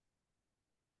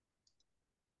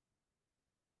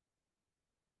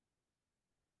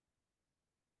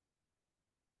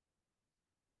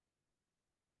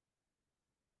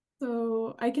 So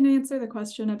So I can answer the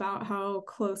question about how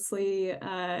closely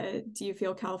do you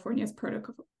feel California's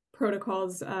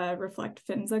protocols reflect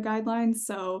PHMSA guidelines.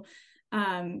 So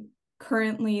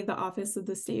currently the Office of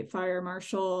the State Fire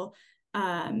Marshal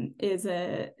is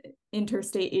a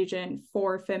interstate agent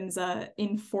for PHMSA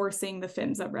enforcing the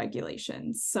PHMSA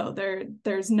regulations. So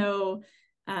there's no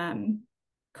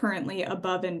currently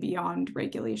above and beyond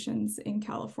regulations in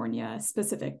California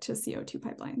specific to CO2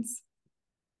 pipelines.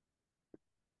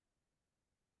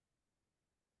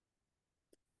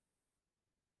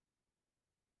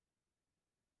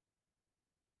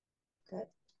 Good.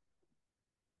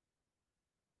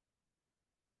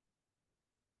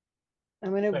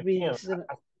 I'm going to read.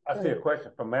 I see a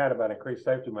question from Matt about increased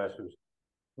safety measures.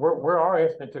 Where our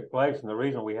incident took place, and the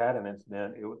reason we had an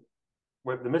incident,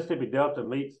 where the Mississippi Delta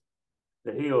meets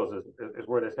the hills is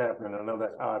where this happened. And I know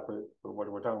that's odd for what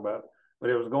we're talking about, but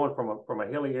it was going from a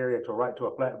hilly area to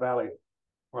a flat valley,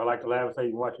 where I like to laugh and say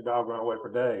you can watch your dog run away for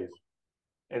days.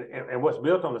 And what's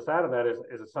built on the side of that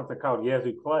is something called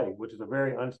Yazoo clay, which is a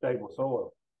very unstable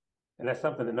soil. And that's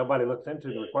something that nobody looks into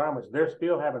the requirements. They're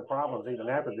still having problems even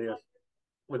after this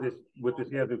with this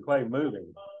Yazoo clay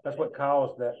moving. That's what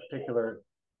caused that particular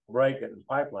break in the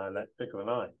pipeline that particular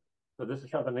night. So this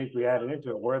is something that needs to be added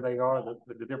into it, where they are,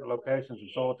 the different locations and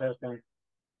soil testing,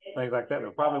 things like that.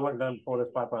 It probably wasn't done before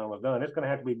this pipeline was done. It's going to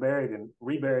have to be buried and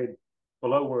reburied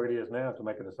below where it is now to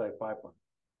make it a safe pipeline.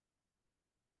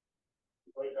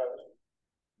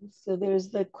 So there's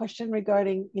the question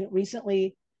regarding,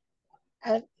 recently,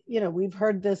 we've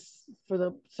heard this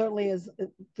certainly as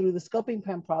through the scoping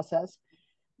plan process,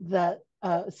 that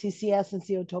CCS and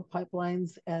CO2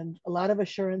 pipelines and a lot of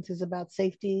assurances about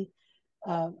safety.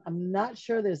 I'm not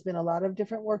sure there's been a lot of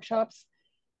different workshops.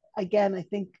 Again, I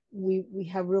think we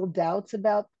have real doubts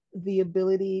about the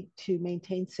ability to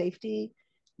maintain safety.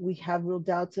 We have real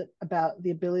doubts about the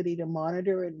ability to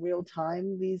monitor in real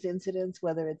time these incidents,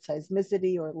 whether it's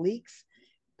seismicity or leaks.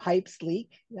 Pipes leak,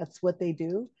 that's what they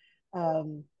do.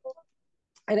 And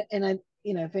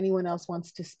if anyone else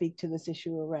wants to speak to this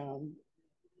issue around,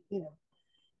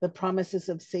 the promises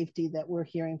of safety that we're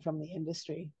hearing from the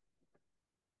industry.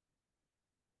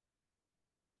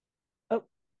 Oh,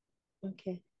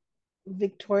 okay.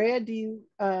 Victoria, do you,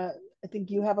 I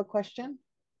think you have a question?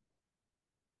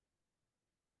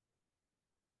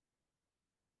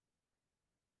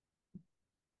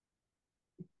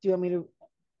 Do you want me to?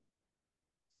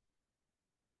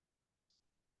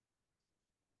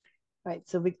 Right,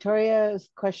 so Victoria's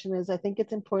question is, I think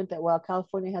it's important that while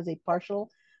California has a partial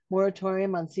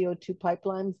moratorium on CO2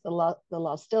 pipelines, the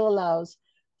law still allows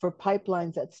for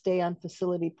pipelines that stay on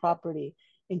facility property,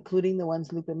 including the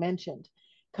ones Lupe mentioned.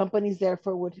 Companies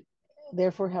would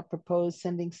have proposed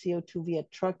sending CO2 via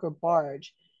truck or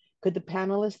barge. Could the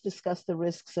panelists discuss the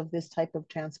risks of this type of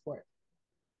transport?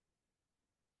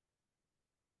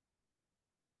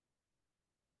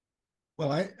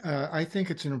 Well, I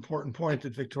think it's an important point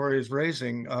that Victoria is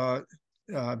raising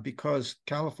because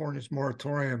California's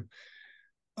moratorium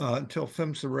until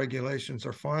PHMSA regulations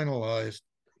are finalized,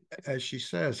 as she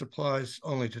says, applies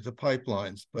only to the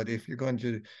pipelines. But if you're going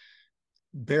to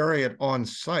bury it on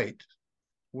site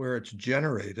where it's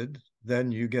generated,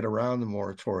 then you get around the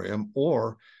moratorium.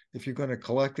 Or if you're going to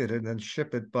collect it and then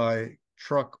ship it by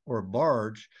truck or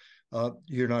barge,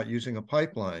 you're not using a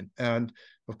pipeline. And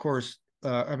of course,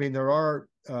 there are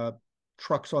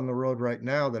trucks on the road right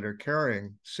now that are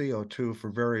carrying CO2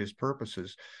 for various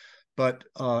purposes. But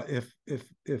if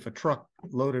a truck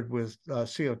loaded with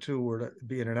CO2 were to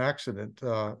be in an accident,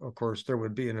 of course, there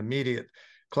would be an immediate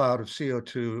cloud of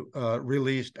CO2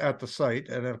 released at the site,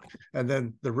 and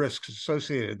then the risks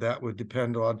associated that would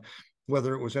depend on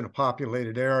whether it was in a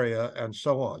populated area and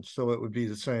so on. So it would be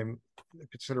the same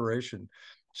consideration.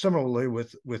 Similarly,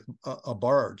 with a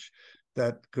barge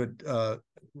that could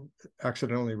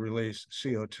accidentally release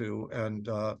CO2, and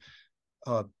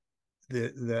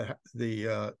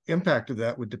the impact of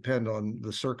that would depend on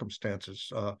the circumstances,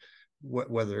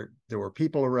 whether there were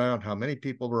people around, how many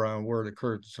people around, where it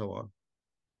occurred, and so on.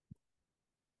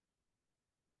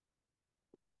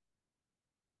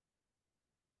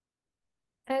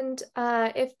 And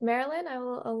if Marilyn, I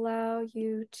will allow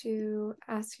you to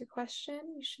ask your question.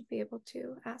 You should be able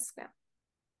to ask now.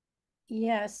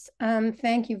 Yes,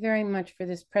 thank you very much for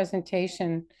this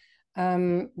presentation.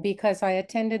 Because I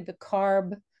attended the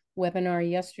CARB webinar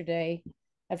yesterday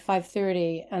at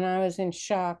 5:30 and I was in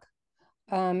shock.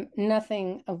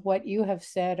 Nothing of what you have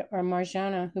said, or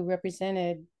Marjana, who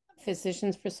represented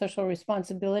Physicians for Social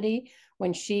Responsibility,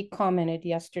 when she commented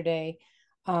yesterday,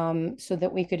 so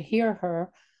that we could hear her.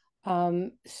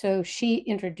 So she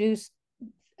introduced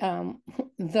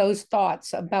those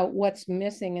thoughts about what's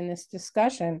missing in this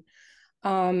discussion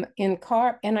in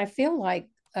CARB. And I feel like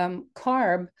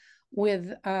CARB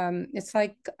with, it's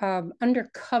like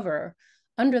undercover,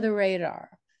 under the radar,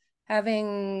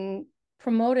 having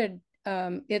promoted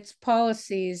its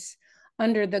policies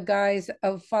under the guise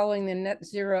of following the net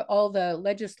zero, all the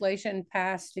legislation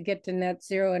passed to get to net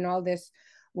zero and all this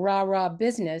rah-rah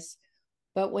business,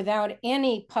 but without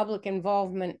any public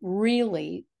involvement,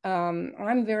 really.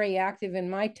 I'm very active in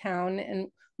my town, and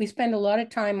we spend a lot of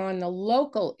time on the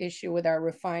local issue with our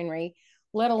refinery,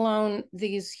 let alone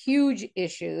these huge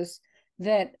issues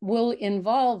that will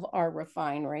involve our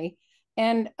refinery.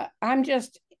 And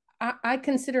I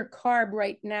consider CARB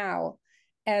right now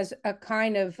as a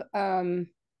kind of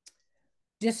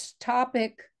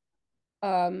dystopic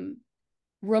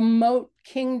remote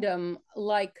kingdom,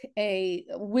 like a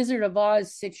Wizard of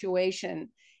Oz situation.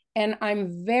 And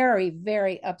I'm very,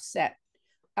 very upset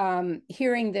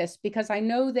hearing this, because I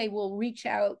know they will reach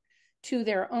out to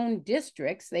their own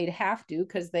districts. They'd have to,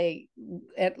 because they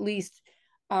at least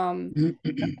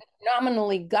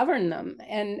nominally govern them.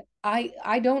 And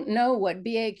I don't know what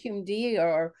BAQMD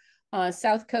or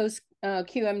South Coast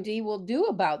QMD will do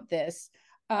about this,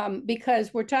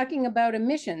 because we're talking about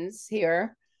emissions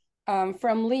here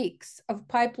from leaks of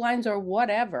pipelines or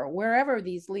whatever, wherever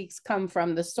these leaks come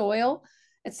from, the soil,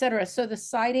 etc. So the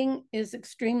siting is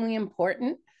extremely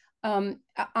important. I'm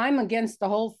against the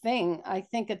whole thing. I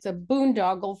think it's a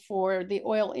boondoggle for the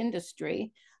oil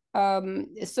industry,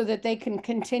 so that they can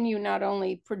continue not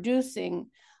only producing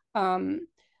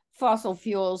fossil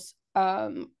fuels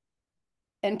and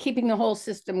keeping the whole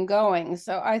system going.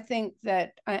 So I think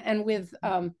that, and with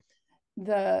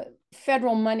the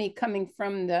federal money coming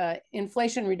from the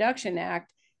Inflation Reduction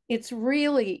Act, it's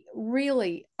really,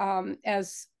 really,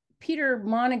 as Peter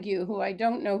Montague, who I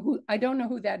don't know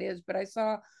who that is, but I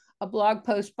saw a blog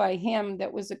post by him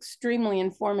that was extremely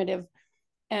informative,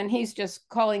 and he's just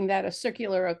calling that a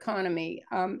circular economy.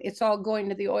 It's all going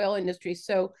to the oil industry.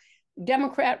 So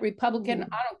Democrat, Republican,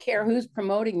 I don't care who's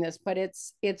promoting this, but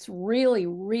it's really,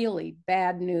 really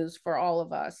bad news for all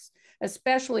of us,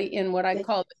 especially in what I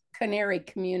call the canary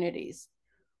communities.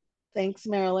 Thanks,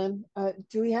 Marilyn.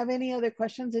 Do we have any other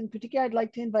questions? In particular, I'd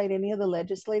like to invite any of the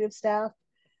legislative staff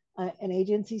and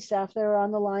agency staff that are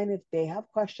on the line, if they have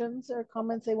questions or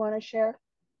comments they want to share.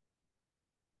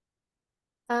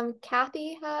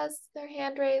 Kathy has their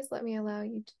hand raised. Let me allow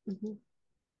you to. All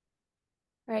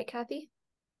right, Kathy.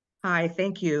 Hi,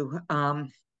 thank you.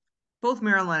 Both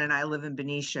Marilyn and I live in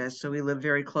Benicia, so we live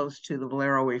very close to the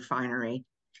Valero refinery,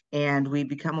 and we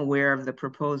become aware of the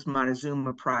proposed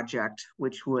Montezuma project,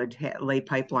 which would lay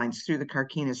pipelines through the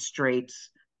Carquinez Straits,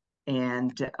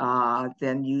 and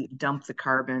then you dump the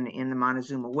carbon in the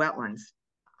Montezuma wetlands.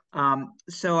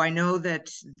 So I know that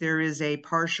there is a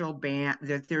partial ban,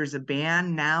 that there's a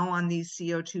ban now on these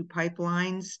CO2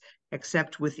 pipelines,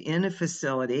 except within a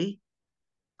facility.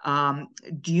 Do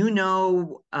you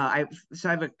know, so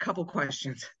I have a couple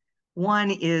questions.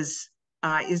 One is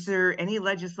there any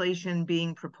legislation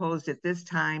being proposed at this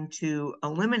time to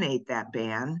eliminate that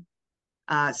ban?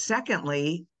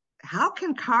 Secondly, how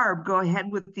can CARB go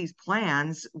ahead with these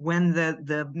plans when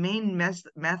the main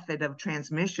method of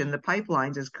transmission, the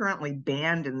pipelines, is currently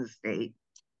banned in the state?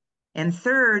 And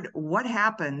third, what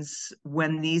happens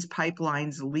when these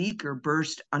pipelines leak or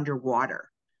burst underwater?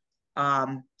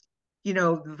 You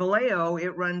know, Valero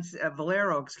runs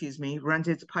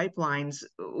its pipelines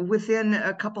within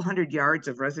a couple hundred yards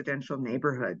of residential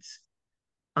neighborhoods.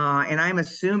 And I'm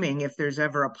assuming if there's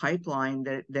ever a pipeline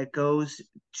that goes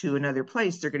to another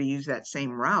place, they're going to use that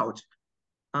same route.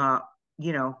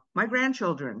 You know, my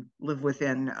grandchildren live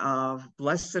within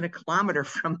less than a kilometer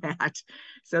from that.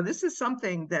 So this is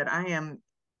something that I am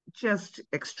just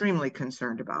extremely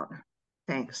concerned about.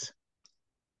 Thanks.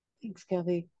 Thanks,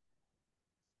 Kathy.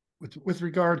 With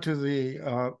regard to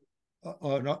the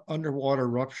underwater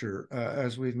rupture,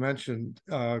 as we've mentioned,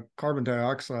 carbon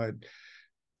dioxide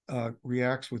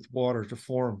reacts with water to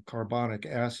form carbonic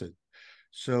acid.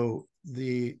 So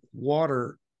the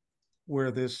water where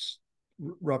this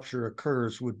rupture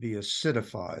occurs would be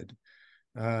acidified.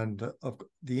 And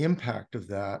the impact of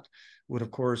that would,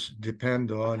 of course,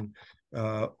 depend on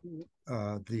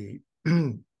the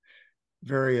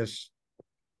various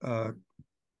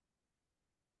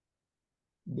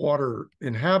water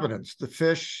inhabitants, the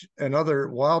fish and other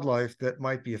wildlife that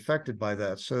might be affected by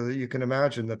that. So you can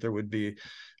imagine that there would be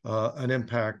an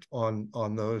impact on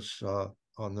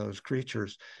those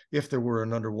creatures if there were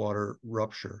an underwater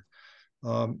rupture.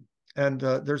 And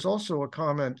there's also a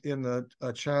comment in the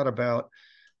chat about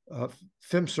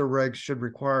PHMSA regs should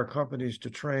require companies to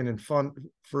train and fund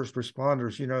first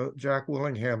responders. You know, Jack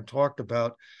Willingham talked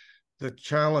about the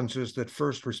challenges that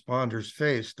first responders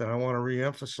faced, and I want to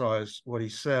reemphasize what he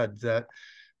said, that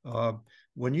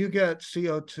when you get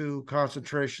CO2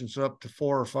 concentrations up to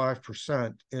 4 or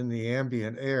 5% in the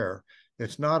ambient air,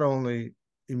 it's not only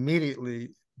immediately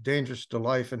dangerous to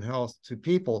life and health to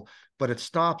people, but it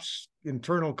stops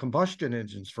internal combustion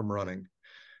engines from running.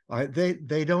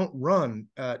 They don't run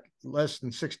at less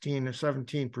than 16 or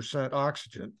 17%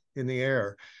 oxygen in the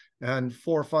air, and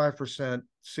 4 or 5%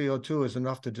 CO2 is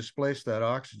enough to displace that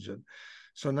oxygen.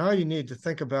 So now you need to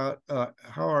think about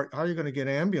how are you going to get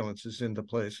ambulances into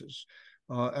places,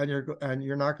 and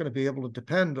you're not going to be able to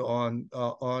depend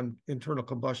on internal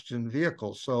combustion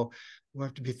vehicles. So we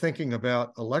have to be thinking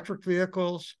about electric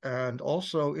vehicles and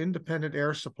also independent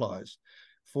air supplies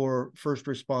for first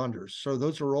responders. So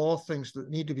those are all things that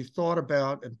need to be thought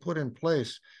about and put in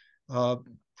place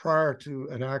prior to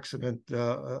an accident,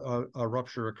 a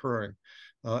rupture occurring,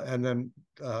 and then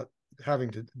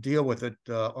having to deal with it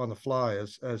on the fly,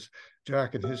 as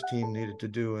Jack and his team needed to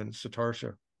do in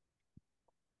Satartia.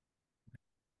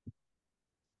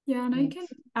 Yeah, and I can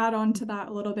add on to that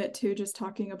a little bit too, just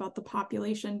talking about the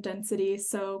population density.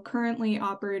 So currently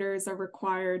operators are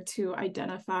required to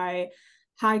identify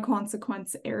high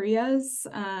consequence areas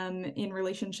in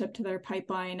relationship to their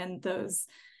pipeline, and those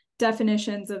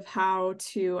definitions of how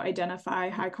to identify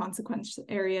high consequence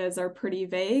areas are pretty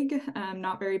vague,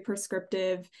 not very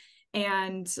prescriptive.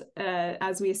 And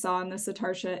as we saw in the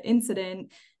Satartia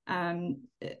incident,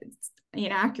 it's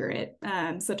inaccurate.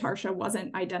 Satartia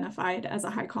wasn't identified as a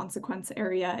high consequence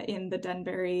area in the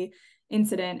Denbury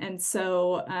incident. And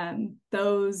so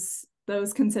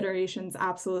those considerations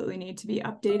absolutely need to be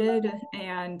updated,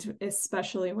 and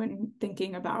especially when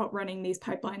thinking about running these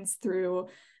pipelines through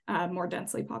more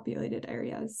densely populated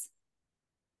areas.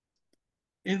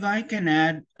 If I can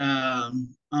add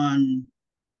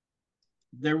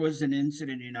there was an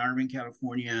incident in Irvine,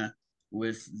 California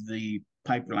with the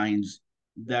pipelines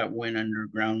that went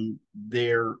underground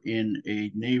there in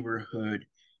a neighborhood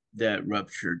that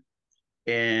ruptured.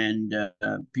 And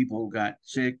people got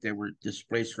sick. They were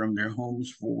displaced from their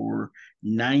homes for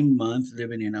 9 months,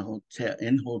 living in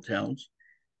hotels.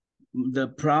 The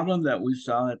problem that we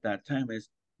saw at that time is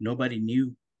nobody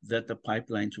knew that the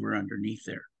pipelines were underneath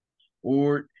there,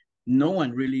 or no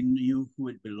one really knew who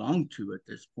it belonged to at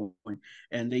this point.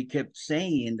 And they kept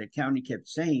saying, the county kept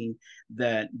saying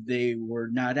that they were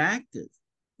not active,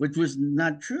 which was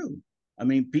not true. I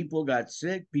mean, people got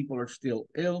sick, people are still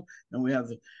ill, and we have.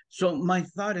 So my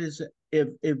thought is, if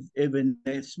in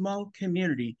a small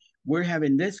community we're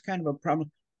having this kind of a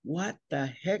problem, what the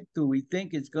heck do we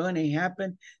think is going to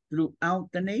happen throughout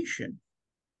the nation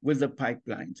with the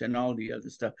pipelines and all the other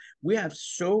stuff? We have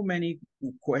so many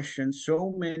questions,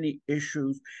 so many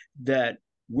issues that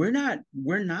we're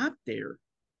not there.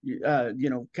 You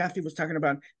know, Kathy was talking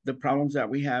about the problems that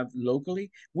we have locally.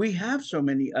 We have so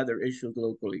many other issues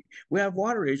locally. We have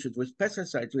water issues with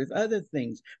pesticides, with other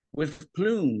things, with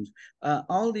plumes,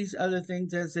 all these other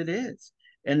things as it is.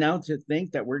 And now to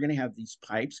think that we're going to have these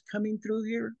pipes coming through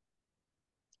here,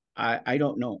 I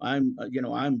don't know.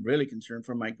 I'm really concerned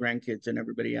for my grandkids and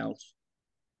everybody else.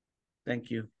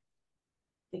 Thank you.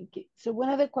 Thank you. So one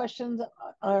of the questions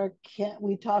are,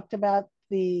 we talked about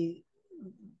the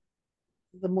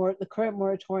current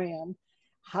moratorium.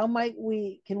 How can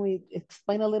we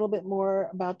explain a little bit more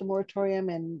about the moratorium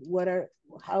and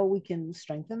how we can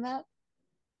strengthen that?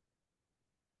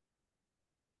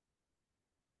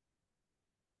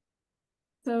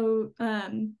 So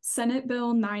Senate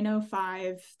Bill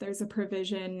 905, there's a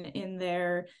provision in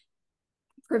there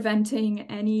preventing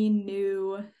any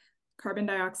new carbon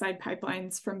dioxide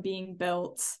pipelines from being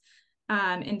built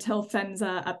until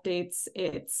PHMSA updates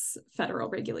its federal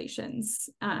regulations.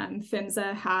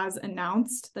 PHMSA has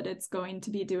announced that it's going to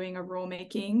be doing a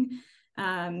rulemaking.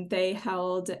 They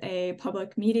held a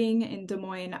public meeting in Des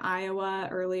Moines, Iowa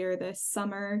earlier this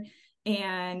summer,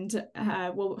 and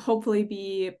will hopefully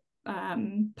be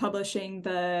publishing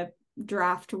the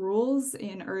draft rules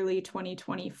in early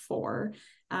 2024.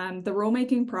 The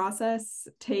rulemaking process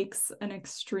takes an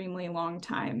extremely long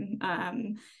time.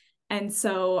 And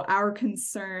so our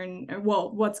concern,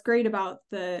 well, what's great about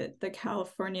the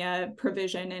California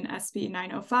provision in SB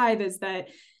 905 is that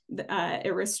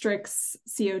it restricts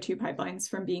CO2 pipelines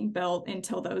from being built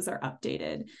until those are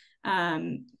updated.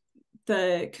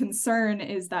 The concern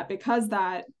is that because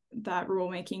that that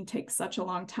rulemaking takes such a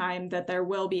long time that there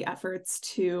will be efforts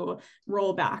to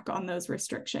roll back on those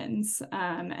restrictions.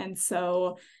 And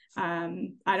so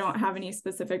I don't have any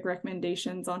specific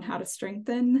recommendations on how to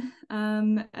strengthen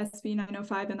SB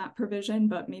 905 in that provision,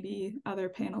 but maybe other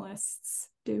panelists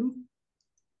do.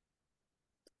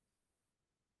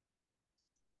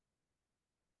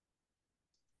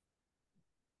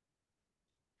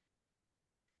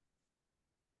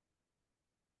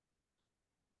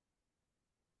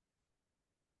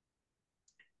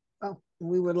 Oh,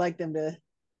 we would like them to.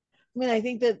 I mean, I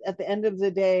think that at the end of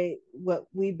the day, what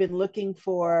we've been looking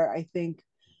for, I think,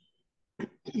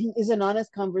 is an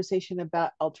honest conversation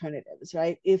about alternatives,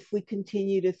 right? If we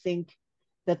continue to think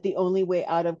that the only way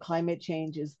out of climate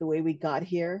change is the way we got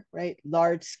here, right?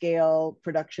 Large scale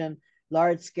production,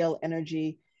 large scale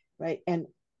energy, right? And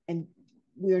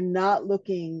we're not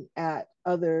looking at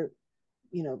other,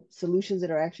 solutions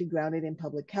that are actually grounded in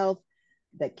public health,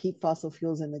 that keep fossil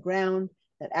fuels in the ground,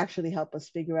 that actually help us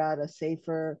figure out a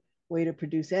safer way to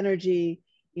produce energy.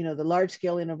 The large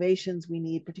scale innovations we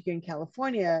need, particularly in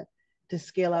California, to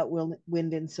scale out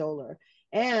wind and solar.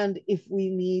 And if we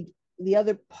need, the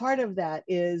other part of that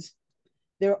is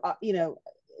there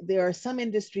are some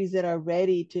industries that are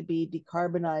ready to be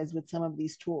decarbonized with some of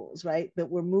these tools, right?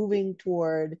 But we're moving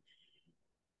toward,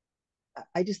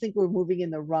 I just think we're moving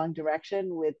in the wrong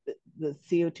direction with the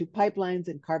CO2 pipelines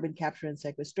and carbon capture and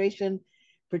sequestration,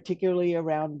 particularly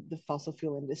around the fossil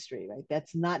fuel industry, right?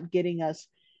 That's not getting us,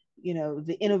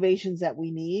 the innovations that we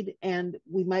need. And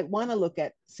we might want to look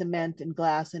at cement and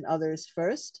glass and others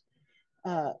first,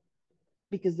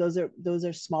 because those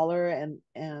are smaller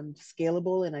and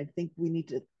scalable. And I think we need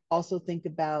to also think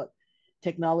about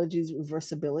technology's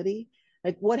reversibility.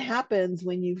 Like, what happens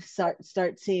when you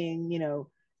start seeing,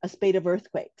 a spate of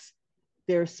earthquakes?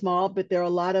 They're small, but there are a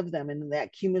lot of them, and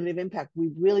that cumulative impact,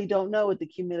 we really don't know what the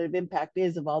cumulative impact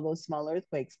is of all those small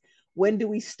earthquakes. When do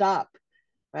we stop,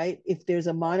 right? If there's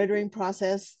a monitoring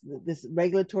process, this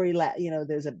regulatory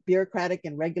there's a bureaucratic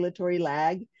and regulatory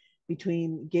lag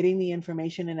between getting the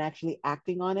information and actually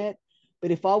acting on it. But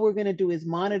if all we're going to do is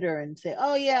monitor and say,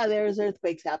 oh yeah, there's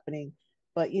earthquakes happening,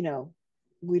 but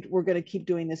we're going to keep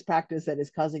doing this practice that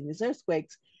is causing these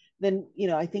earthquakes, then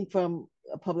I think from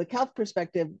a public health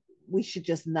perspective, we should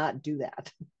just not do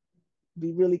that.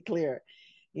 Be really clear,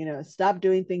 stop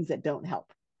doing things that don't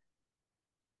help.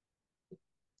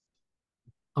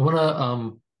 I want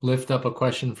to lift up a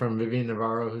question from Vivian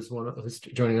Navarro, who's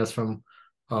joining us from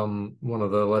one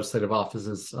of the legislative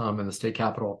offices in the state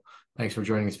capitol. Thanks for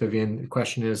joining us, Vivian. The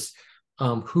question is,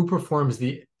 who performs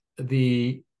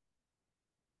the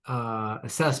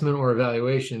assessment or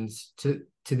evaluations to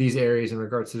these areas in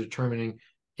regards to determining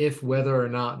if whether or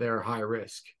not they're high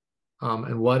risk,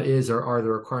 and what is or are the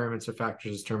requirements or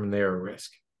factors to determine they are a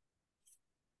risk?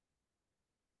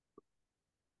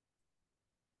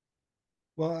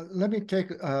 Well, let me take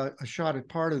a shot at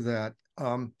part of that.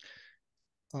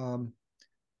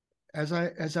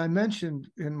 As I mentioned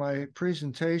in my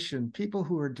presentation, people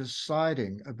who are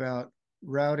deciding about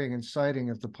routing and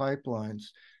siting of the pipelines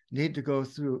need to go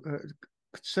through,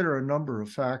 consider a number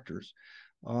of factors.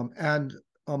 And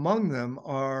among them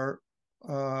are,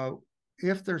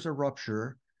 if there's a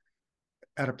rupture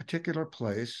at a particular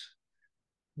place,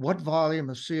 what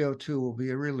volume of CO2 will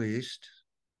be released,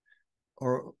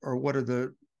 or what are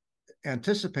the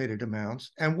anticipated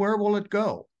amounts, and where will it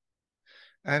go?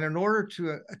 And in order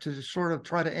to sort of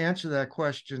try to answer that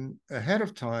question ahead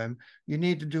of time, you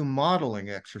need to do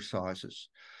modeling exercises.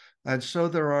 And so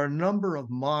there are a number of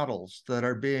models that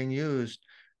are being used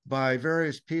by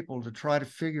various people to try to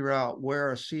figure out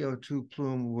where a CO2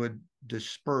 plume would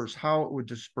disperse, how it would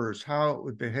disperse, how it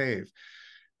would behave.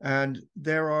 And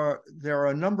there are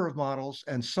a number of models,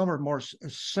 and some are more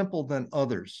simple than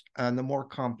others. And the more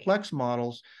complex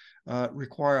models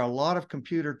require a lot of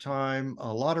computer time,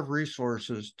 a lot of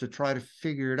resources to try to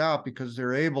figure it out, because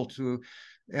they're able to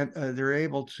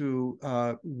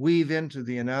weave into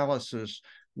the analysis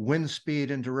wind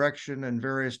speed and direction and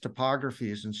various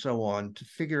topographies and so on to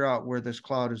figure out where this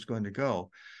cloud is going to go.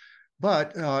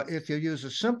 But if you use a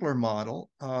simpler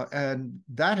model, and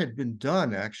that had been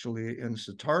done actually in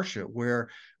Satartia, where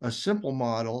a simple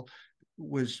model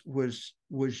was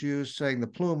used, saying the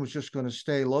plume was just going to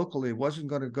stay locally, it wasn't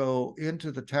going to go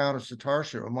into the town of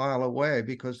Satartia a mile away,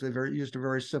 because they used a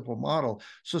very simple model.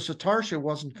 So Satartia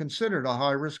wasn't considered a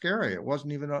high risk area. It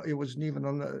wasn't even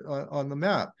on the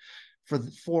map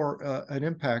for an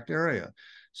impact area.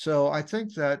 So I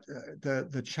think that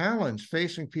the challenge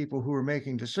facing people who are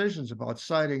making decisions about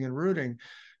siting and routing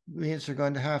means they're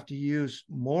going to have to use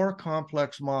more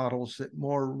complex models that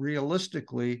more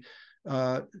realistically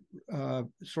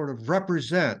sort of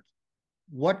represent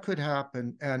what could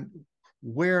happen and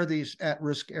where these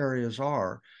at-risk areas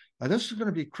are. This is going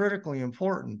to be critically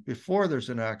important before there's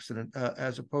an accident,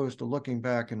 as opposed to looking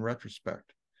back in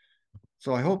retrospect.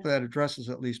 So I hope that addresses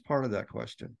at least part of that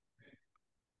question.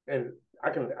 And I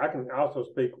can also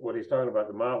speak what he's talking about,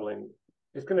 the modeling.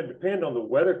 It's going to depend on the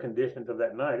weather conditions of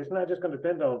that night. It's not just going to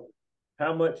depend on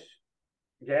how much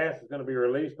gas is going to be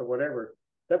released or whatever.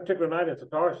 That particular night in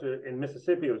Satartia in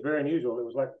Mississippi, it was very unusual. It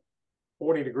was like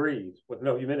 40 degrees with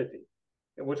no humidity,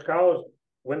 which caused,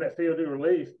 when that CO2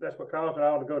 released, that's what caused it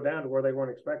all to go down to where they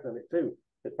weren't expecting it to.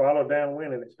 It followed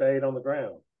downwind and it stayed on the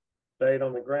ground, stayed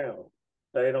on the ground,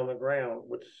 stayed on the ground,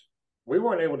 which we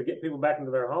weren't able to get people back into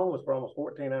their homes for almost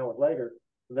 14 hours later.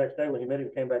 The next day when humidity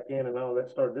came back in and all that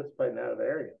started dissipating out of the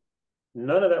area.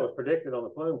 None of that was predicted on the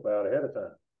plume cloud ahead of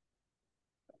time.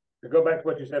 To go back to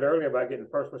what you said earlier about getting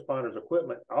first responders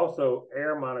equipment, also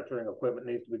air monitoring equipment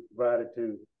needs to be provided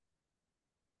to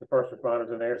the first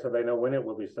responders in there so they know when it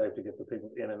will be safe to get the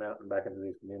people in and out and back into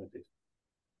these communities.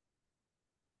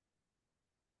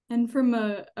 And from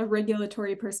a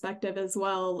regulatory perspective as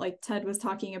well, like Ted was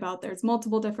talking about, there's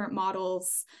multiple different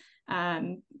models,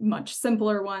 much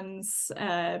simpler ones,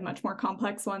 much more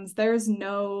complex ones. There's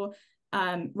no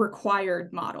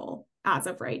required model as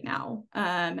of right now.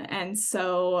 And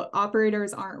so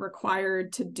operators aren't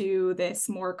required to do this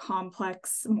more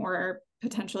complex, more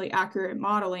potentially accurate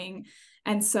modeling.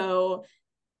 And so,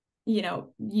 you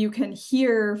know, you can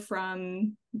hear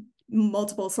from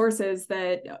multiple sources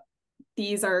that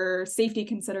these are safety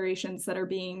considerations that are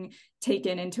being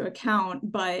taken into account,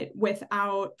 but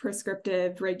without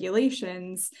prescriptive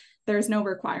regulations, there's no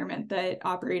requirement that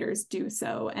operators do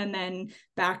so. And then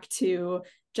back to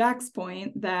Jack's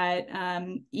point that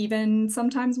even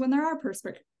sometimes when there are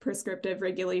prescriptive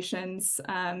regulations,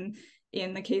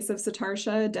 in the case of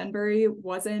Satartia, Denbury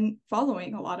wasn't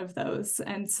following a lot of those.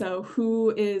 And so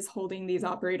who is holding these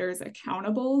operators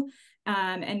accountable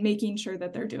and making sure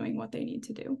that they're doing what they need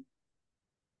to do?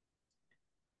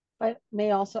 I may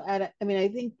also add, I mean, I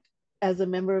think as a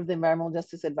member of the Environmental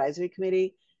Justice Advisory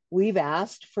Committee, we've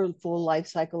asked for full life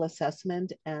cycle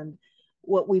assessment, and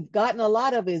what we've gotten a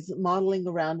lot of is modeling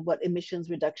around what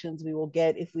emissions reductions we will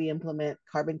get if we implement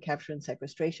carbon capture and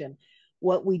sequestration.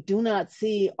 What we do not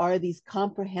see are these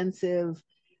comprehensive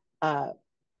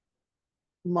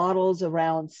models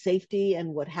around safety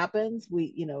and what happens.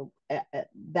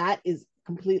 That is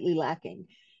completely lacking.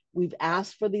 We've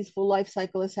asked for these full life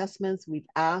cycle assessments. We've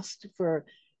asked for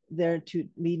there to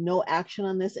be no action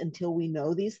on this until we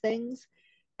know these things.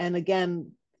 And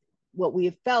again, what we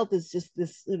have felt is just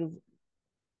this sort of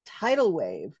tidal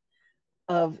wave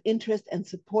of interest and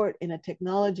support in a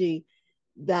technology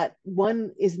that,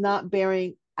 one, is not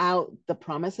bearing out the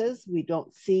promises. We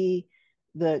don't see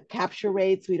the capture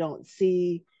rates. We don't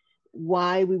see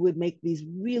why we would make these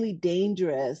really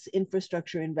dangerous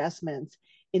infrastructure investments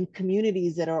in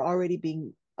communities that are already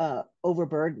being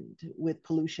overburdened with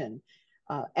pollution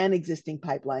and existing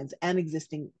pipelines and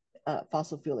existing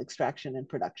fossil fuel extraction and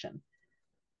production.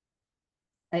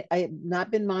 I have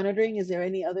not been monitoring. Is there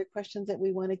any other questions that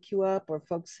we want to queue up, or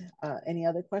folks, any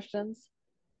other questions?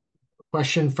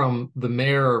 Question from the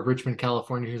mayor of Richmond,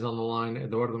 California, who's on the line,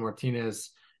 Eduardo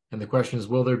Martinez. And the question is,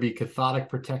 will there be cathodic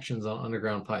protections on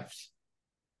underground pipes?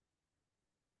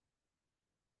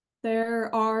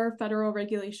 There are federal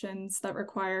regulations that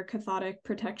require cathodic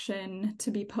protection to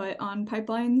be put on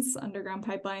pipelines, underground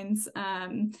pipelines.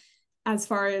 As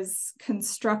far as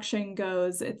construction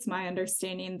goes, it's my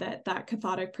understanding that that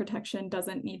cathodic protection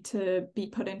doesn't need to be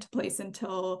put into place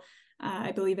until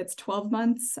I believe it's 12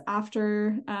 months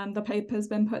after the pipe has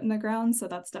been put in the ground. So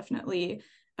that's definitely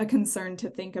a concern to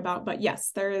think about. But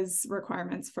yes, there is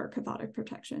requirements for cathodic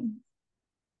protection.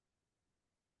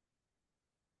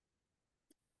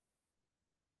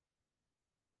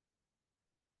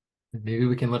 Maybe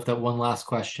we can lift up one last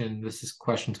question.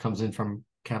 Question comes in from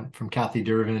Kathy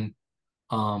Durbin.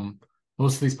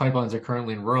 Most of these pipelines are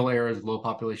currently in rural areas with low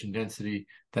population density.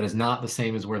 That is not the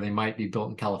same as where they might be built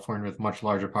in California with much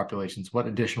larger populations. What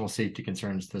additional safety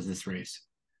concerns does this raise?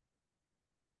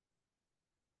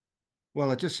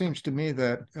 Well, it just seems to me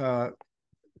that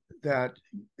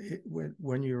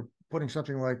when you're putting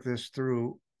something like this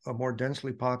through a more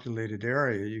densely populated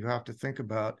area, you have to think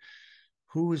about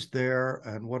who is there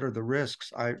and what are the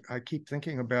risks. I keep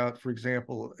thinking about, for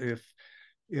example, if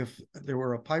there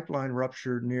were a pipeline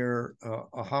rupture near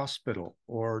a hospital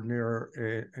or near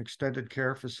an extended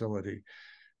care facility,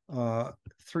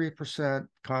 3%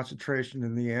 concentration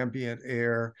in the ambient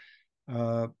air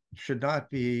should not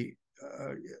be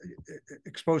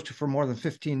exposed to for more than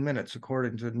 15 minutes,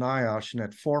 according to NIOSH, and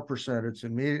at 4%, it's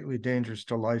immediately dangerous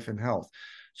to life and health.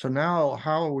 So now,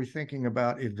 how are we thinking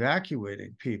about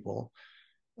evacuating people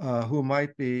who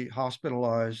might be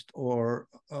hospitalized or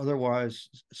otherwise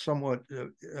somewhat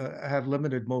have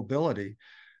limited mobility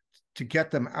to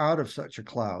get them out of such a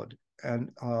cloud? And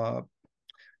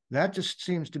that just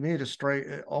seems to me to strike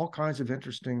all kinds of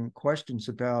interesting questions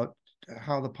about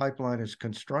how the pipeline is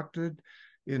constructed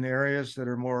in areas that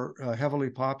are more heavily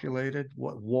populated,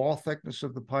 what wall thickness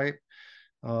of the pipe,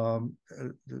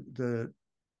 the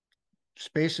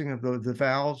spacing of the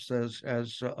valves,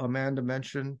 as Amanda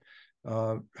mentioned.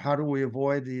 How do we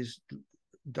avoid these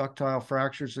ductile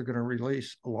fractures that are going to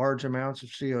release large amounts of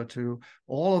CO2?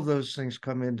 All of those things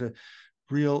come into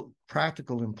real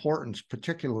practical importance,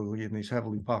 particularly in these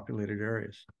heavily populated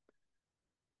areas.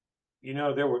 You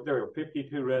know, there were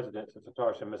 52 residents in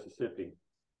Satarsha, Mississippi,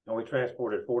 and we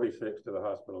transported 46 to the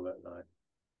hospital that night.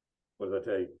 What did I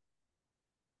tell you?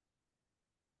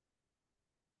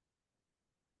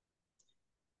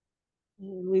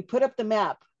 We put up the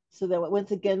map so that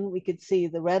once again we could see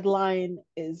the red line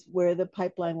is where the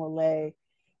pipeline will lay.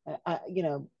 You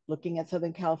know, looking at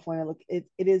Southern California, look, it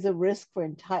is a risk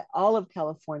for all of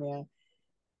California,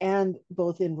 and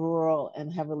both in rural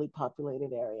and heavily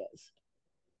populated areas.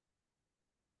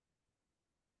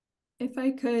 If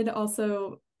I could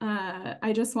also,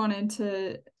 I just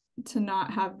wanted to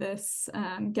not have this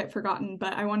get forgotten,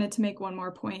 but I wanted to make one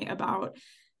more point about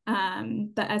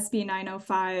the SB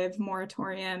 905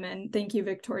 moratorium. And thank you,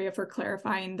 Victoria, for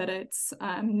clarifying that it's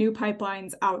new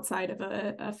pipelines outside of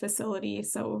a facility,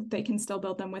 so they can still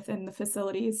build them within the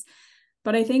facilities.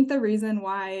 But I think the reason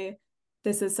why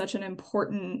this is such an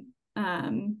important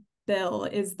bill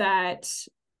is that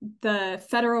the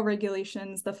federal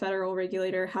regulations, the federal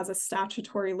regulator has a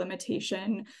statutory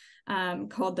limitation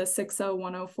called the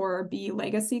 60104B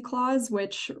legacy clause,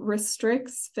 which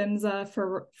restricts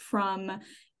PHMSA from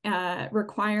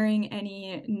requiring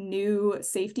any new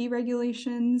safety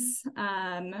regulations,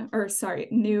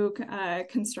 new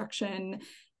construction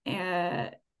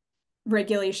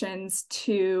regulations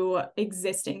to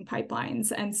existing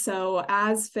pipelines. And so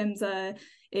as PHMSA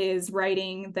is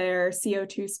writing their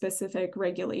CO2 specific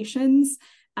regulations,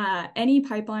 any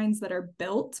pipelines that are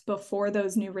built before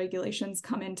those new regulations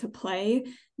come into play,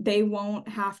 they won't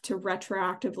have to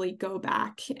retroactively go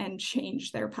back and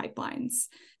change their pipelines.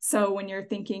 So when you're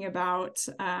thinking about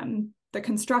the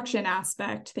construction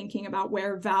aspect, thinking about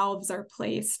where valves are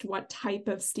placed, what type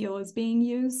of steel is being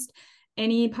used,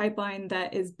 any pipeline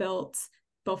that is built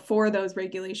before those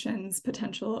regulations,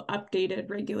 potential updated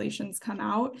regulations come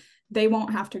out, they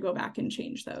won't have to go back and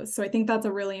change those. So I think that's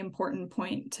a really important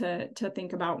point to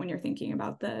think about when you're thinking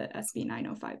about the SB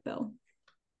 905 bill.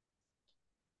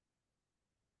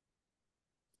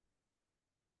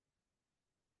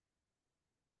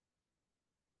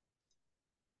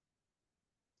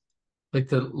 I'd like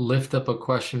to lift up a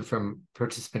question from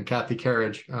participant Kathy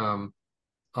Carriage in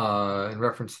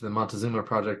reference to the Montezuma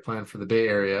project plan for the Bay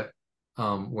Area,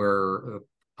 where a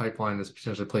pipeline is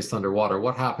potentially placed underwater.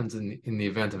 What happens in the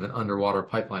event of an underwater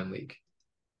pipeline leak?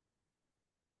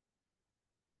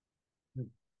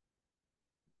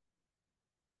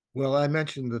 Well, I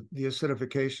mentioned the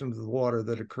acidification of the water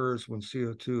that occurs when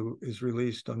CO2 is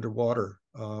released underwater.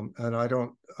 And I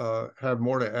don't have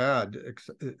more to add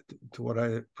to what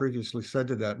I previously said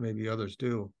to that. Maybe others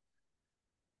do.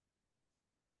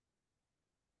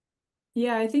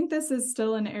 Yeah, I think this is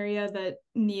still an area that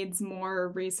needs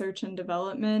more research and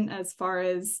development as far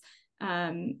as,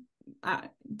 I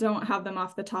don't have them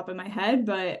off the top of my head,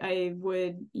 but I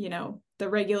would, the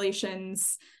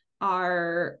regulations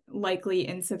are likely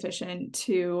insufficient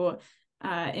to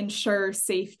ensure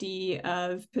safety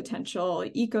of potential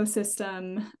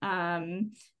ecosystem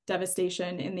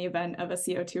devastation in the event of a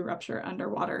CO2 rupture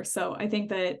underwater. So I think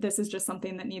that this is just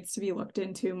something that needs to be looked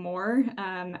into more,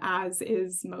 as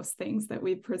is most things that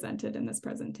we've presented in this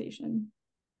presentation.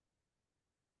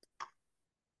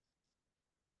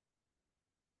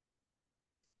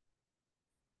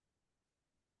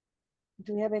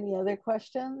 Do we have any other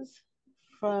questions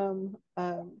from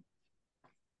the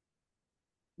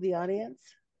audience?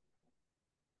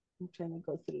 I'm trying to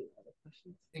go through other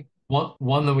questions. I think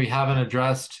one that we haven't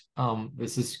addressed,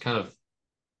 this is kind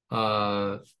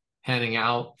of panning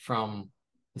out from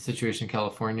the situation in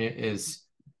California, is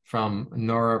from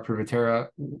Nora Privatera.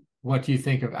 What do you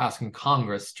think of asking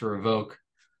Congress to revoke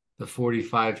the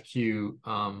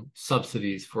 45Q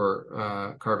subsidies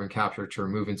for carbon capture to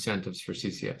remove incentives for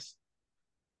CCS?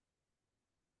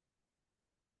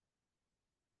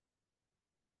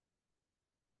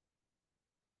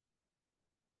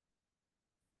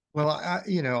 Well,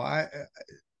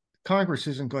 Congress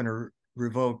isn't going to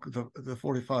revoke the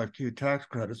 45Q tax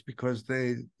credits because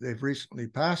they've recently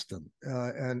passed them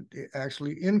and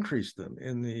actually increased them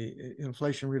in the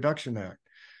Inflation Reduction Act.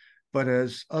 But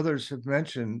as others have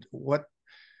mentioned, what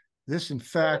this in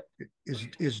fact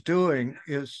is doing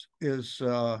is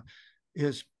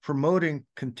promoting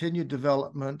continued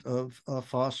development of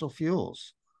fossil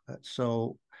fuels.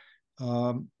 So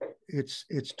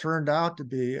it's turned out to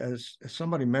be, as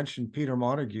somebody mentioned, Peter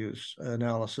Montague's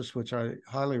analysis, which I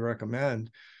highly recommend,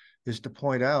 is to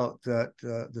point out that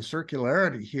the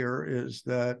circularity here is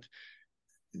that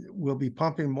we'll be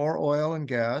pumping more oil and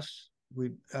gas,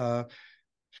 we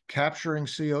capturing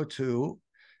CO2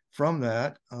 from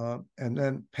that, and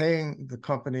then paying the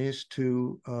companies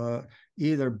to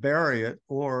either bury it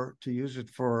or to use it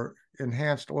for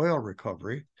enhanced oil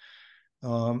recovery.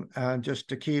 And just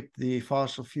to keep the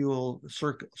fossil fuel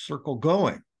circle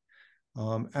going.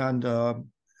 That's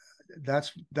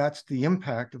the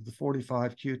impact of the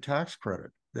 45Q tax credit,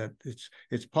 that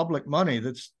it's public money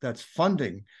that's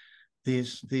funding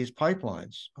these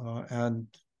pipelines, and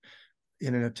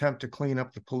in an attempt to clean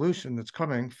up the pollution that's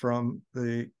coming from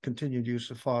the continued use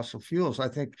of fossil fuels. I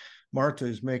think Marta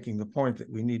is making the point that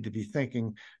we need to be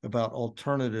thinking about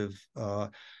alternative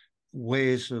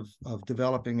ways of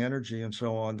developing energy and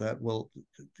so on that will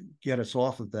get us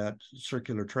off of that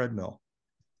circular treadmill.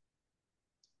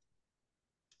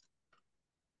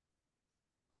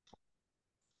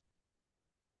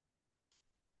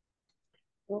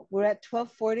 Well, we're at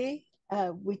 12:40.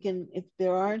 We can, if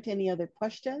there aren't any other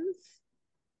questions,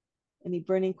 any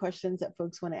burning questions that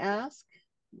folks want to ask,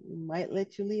 we might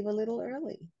let you leave a little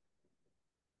early.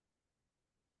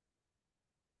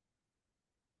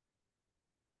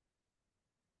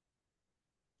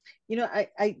 You know,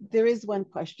 there is one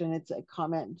question. It's a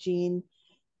comment, Jean.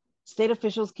 State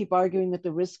officials keep arguing that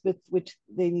the risks with which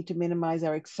they need to minimize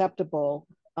are acceptable,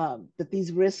 that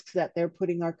these risks that they're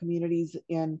putting our communities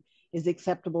in is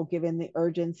acceptable given the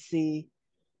urgency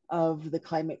of the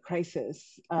climate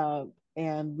crisis.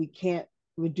 And we can't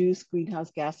reduce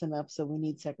greenhouse gas enough, so we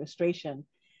need sequestration.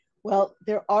 Well,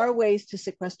 there are ways to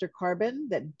sequester carbon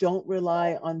that don't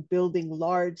rely on building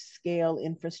large scale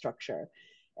infrastructure.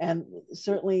 And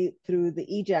certainly through the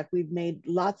EJAC, we've made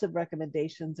lots of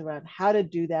recommendations around how to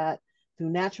do that through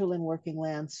natural and working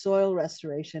land, soil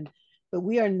restoration, but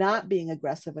we are not being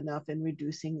aggressive enough in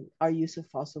reducing our use of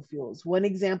fossil fuels. One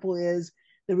example is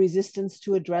the resistance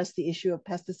to address the issue of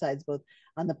pesticides, both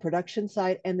on the production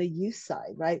side and the use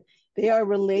side, right? They are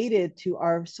related to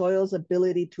our soil's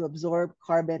ability to absorb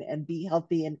carbon and be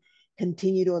healthy and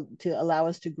continue to allow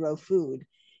us to grow food.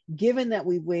 Given that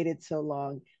we've waited so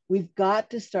long, we've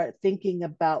got to start thinking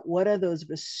about what are those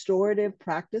restorative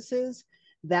practices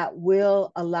that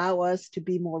will allow us to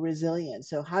be more resilient.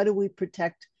 So how do we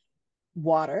protect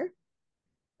water,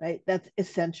 right? That's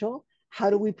essential. How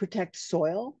do we protect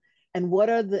soil? And what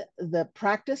are the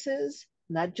practices,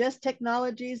 not just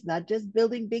technologies, not just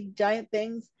building big giant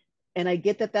things. And I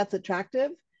get that that's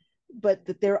attractive, but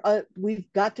that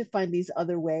we've got to find these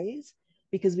other ways,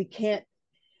 because we can't,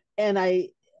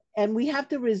 and we have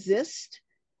to resist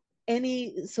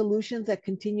any solutions that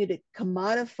continue to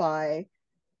commodify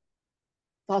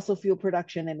fossil fuel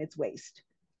production and its waste,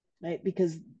 right?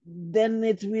 Because then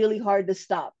it's really hard to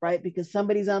stop, right? Because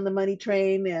somebody's on the money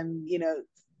train and, you know,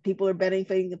 people are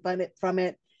benefiting from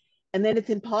it. And then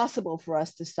it's impossible for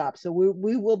us to stop. So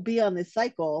we will be on this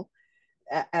cycle,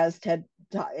 as Ted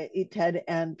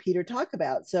and Peter talk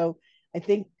about. So I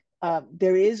think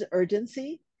there is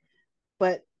urgency,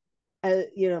 but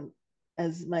you know,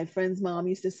 as my friend's mom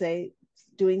used to say,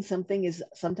 doing something is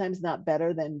sometimes not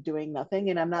better than doing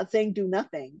nothing. And I'm not saying do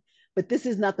nothing, but this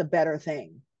is not the better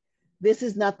thing. This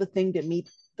is not the thing to meet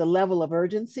the level of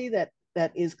urgency that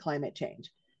is climate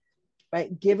change,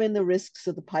 right? Given the risks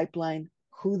of the pipeline,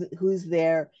 who's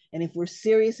there, and if we're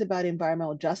serious about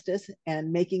environmental justice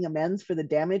and making amends for the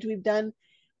damage we've done,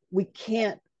 we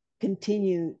can't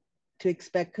continue to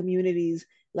expect communities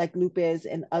like Lupe's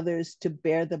and others to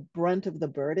bear the brunt of the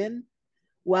burden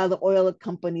while the oil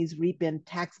companies reap in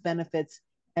tax benefits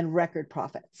and record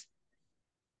profits.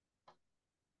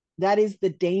 That is the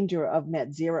danger of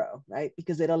net zero, right?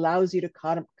 Because it allows you to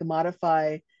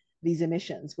commodify these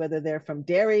emissions, whether they're from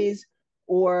dairies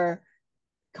or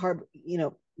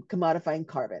commodifying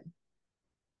carbon.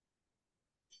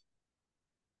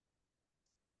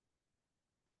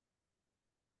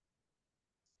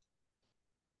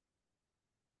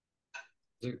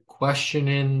 There's a question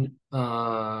in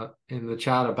the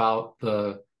chat about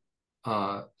the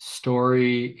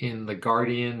story in The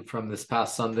Guardian from this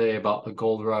past Sunday about the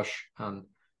gold rush on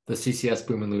the CCS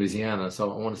boom in Louisiana.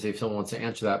 So I want to see if someone wants to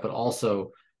answer that, but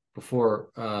also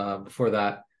before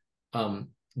that,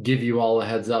 give you all a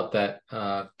heads up that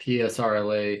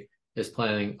PSRLA is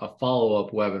planning a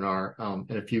follow-up webinar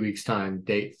in a few weeks' time,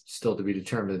 date still to be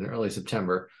determined in early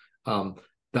September,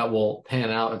 that will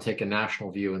pan out and take a national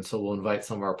view. And so we'll invite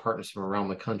some of our partners from around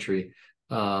the country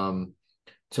to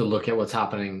look at what's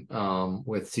happening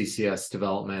with CCS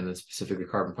development and specifically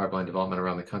carbon pipeline development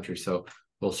around the country. So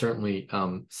we'll certainly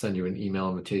send you an email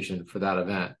invitation for that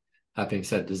event. That being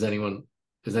said, is anyone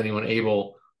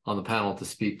able on the panel to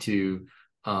speak to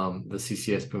the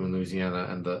CCS boom in Louisiana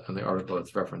and the article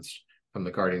that's referenced from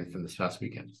the Guardian from this past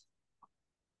weekend?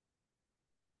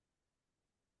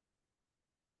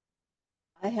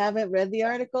 I haven't read the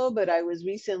article, but I was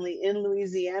recently in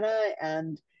Louisiana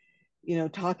and, you know,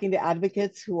 talking to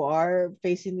advocates who are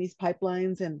facing these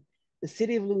pipelines, and the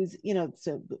city of Louisiana, you know,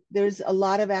 so there's a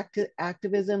lot of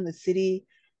activism. The city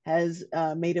has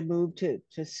made a move to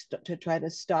try to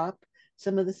stop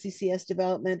some of the CCS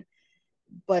development.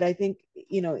 But I think,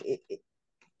 you know,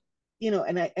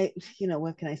 and I, you know,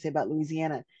 what can I say about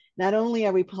Louisiana? Not only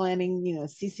are we planning, you know,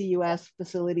 CCUS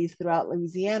facilities throughout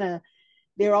Louisiana,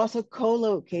 they're also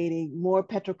co-locating more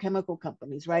petrochemical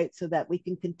companies, right? So that we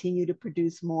can continue to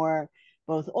produce more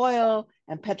both oil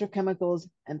and petrochemicals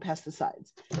and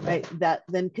pesticides, right? That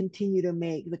then continue to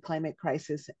make the climate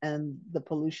crisis and the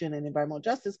pollution and environmental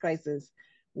justice crisis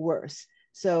worse.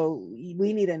 So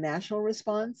we need a national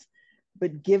response,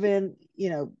 but given, you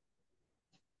know,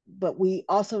 but we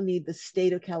also need the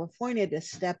state of California to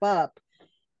step up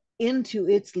into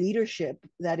its leadership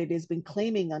that it has been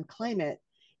claiming on climate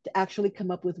to actually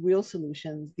come up with real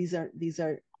solutions. These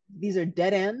are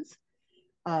dead ends,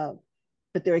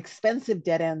 but they're expensive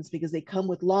dead ends because they come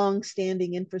with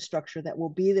long-standing infrastructure that will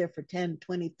be there for 10,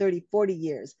 20, 30, 40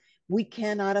 years. We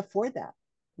cannot afford that.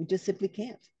 We just simply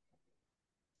can't.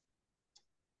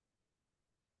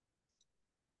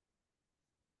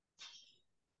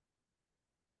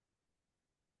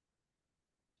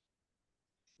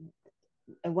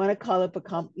 I want to call up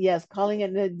yes, calling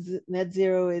it net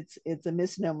zero, it's a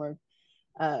misnomer.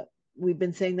 We've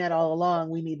been saying that all along.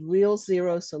 We need real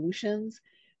zero solutions.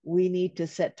 We need to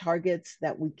set targets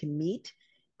that we can meet.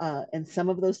 And some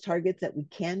of those targets that we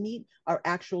can meet are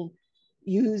actual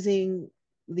using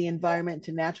the environment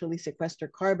to naturally sequester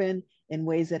carbon in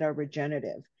ways that are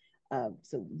regenerative.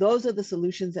 So those are the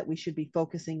solutions that we should be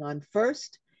focusing on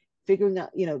first, figuring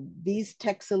out, you know, these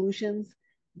tech solutions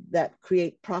that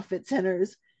create profit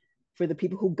centers for the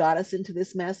people who got us into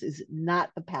this mess is not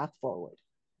the path forward.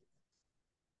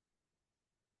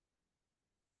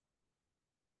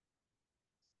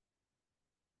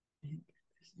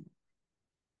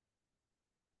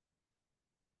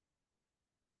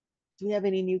 Do we have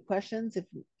any new questions?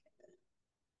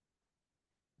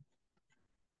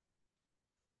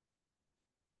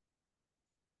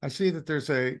 I see that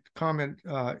there's a comment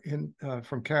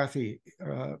from Kathy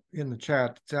in the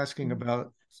chat. It's asking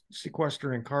about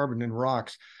sequestering carbon in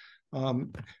rocks.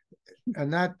 And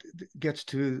that gets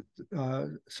to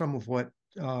some of what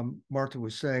Martha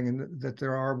was saying, and that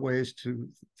there are ways to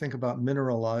think about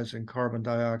mineralizing carbon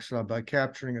dioxide by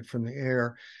capturing it from the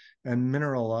air and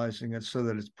mineralizing it so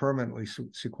that it's permanently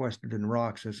sequestered in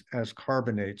rocks as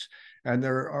carbonates. And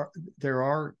there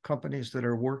are companies that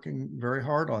are working very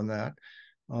hard on that.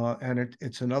 And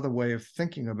it's another way of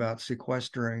thinking about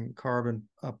sequestering carbon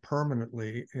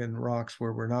permanently in rocks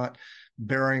where we're not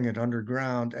burying it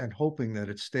underground and hoping that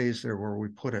it stays there where we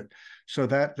put it. So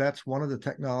that's one of the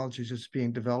technologies that's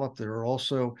being developed. There are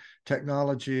also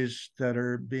technologies that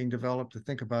are being developed to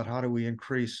think about how do we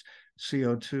increase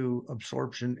CO2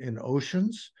 absorption in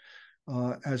oceans,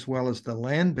 as well as the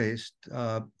land-based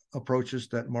approaches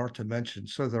that Martha mentioned.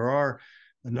 So there are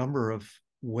a number of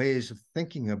ways of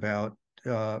thinking about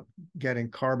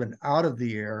getting carbon out of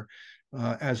the air,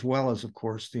 as well as, of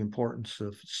course, the importance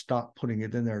of stop putting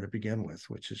it in there to begin with,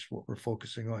 which is what we're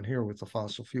focusing on here with the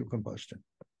fossil fuel combustion.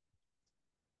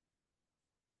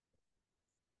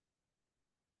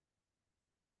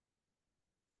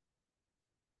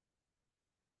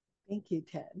 Thank you,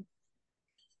 Ted.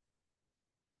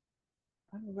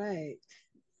 All right.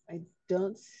 I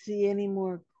don't see any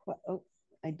more.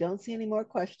 I don't see any more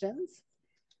questions.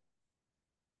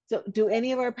 So do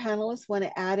any of our panelists want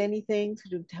to add anything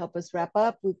to help us wrap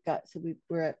up?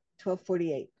 We're at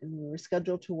 12:48 and we were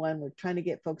scheduled to 1. We're trying to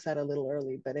get folks out a little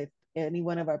early, but if any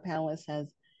one of our panelists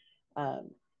has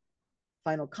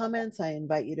final comments, I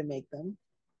invite you to make them.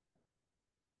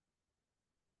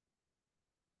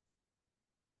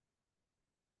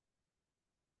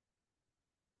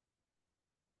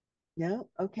 No?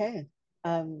 Okay.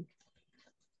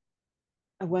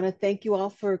 I want to thank you all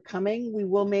for coming. We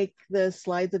will make the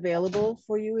slides available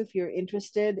for you if you're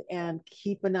interested, and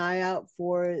keep an eye out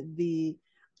for the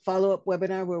follow-up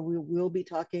webinar where we will be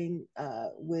talking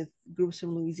with groups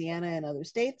from Louisiana and other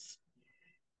states.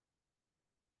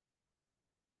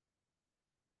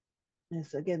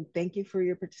 Yes, again, thank you for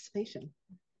your participation.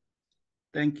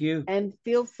 Thank you. And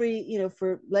feel free, you know,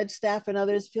 for ledge staff and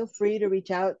others, feel free to reach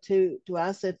out to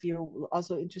us if you're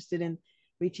also interested in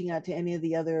reaching out to any of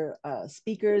the other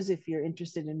speakers, if you're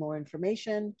interested in more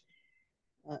information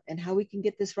and how we can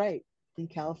get this right in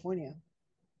California.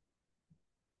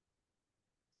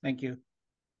 Thank you.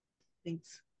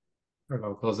 Thanks.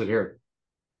 I'll close it here.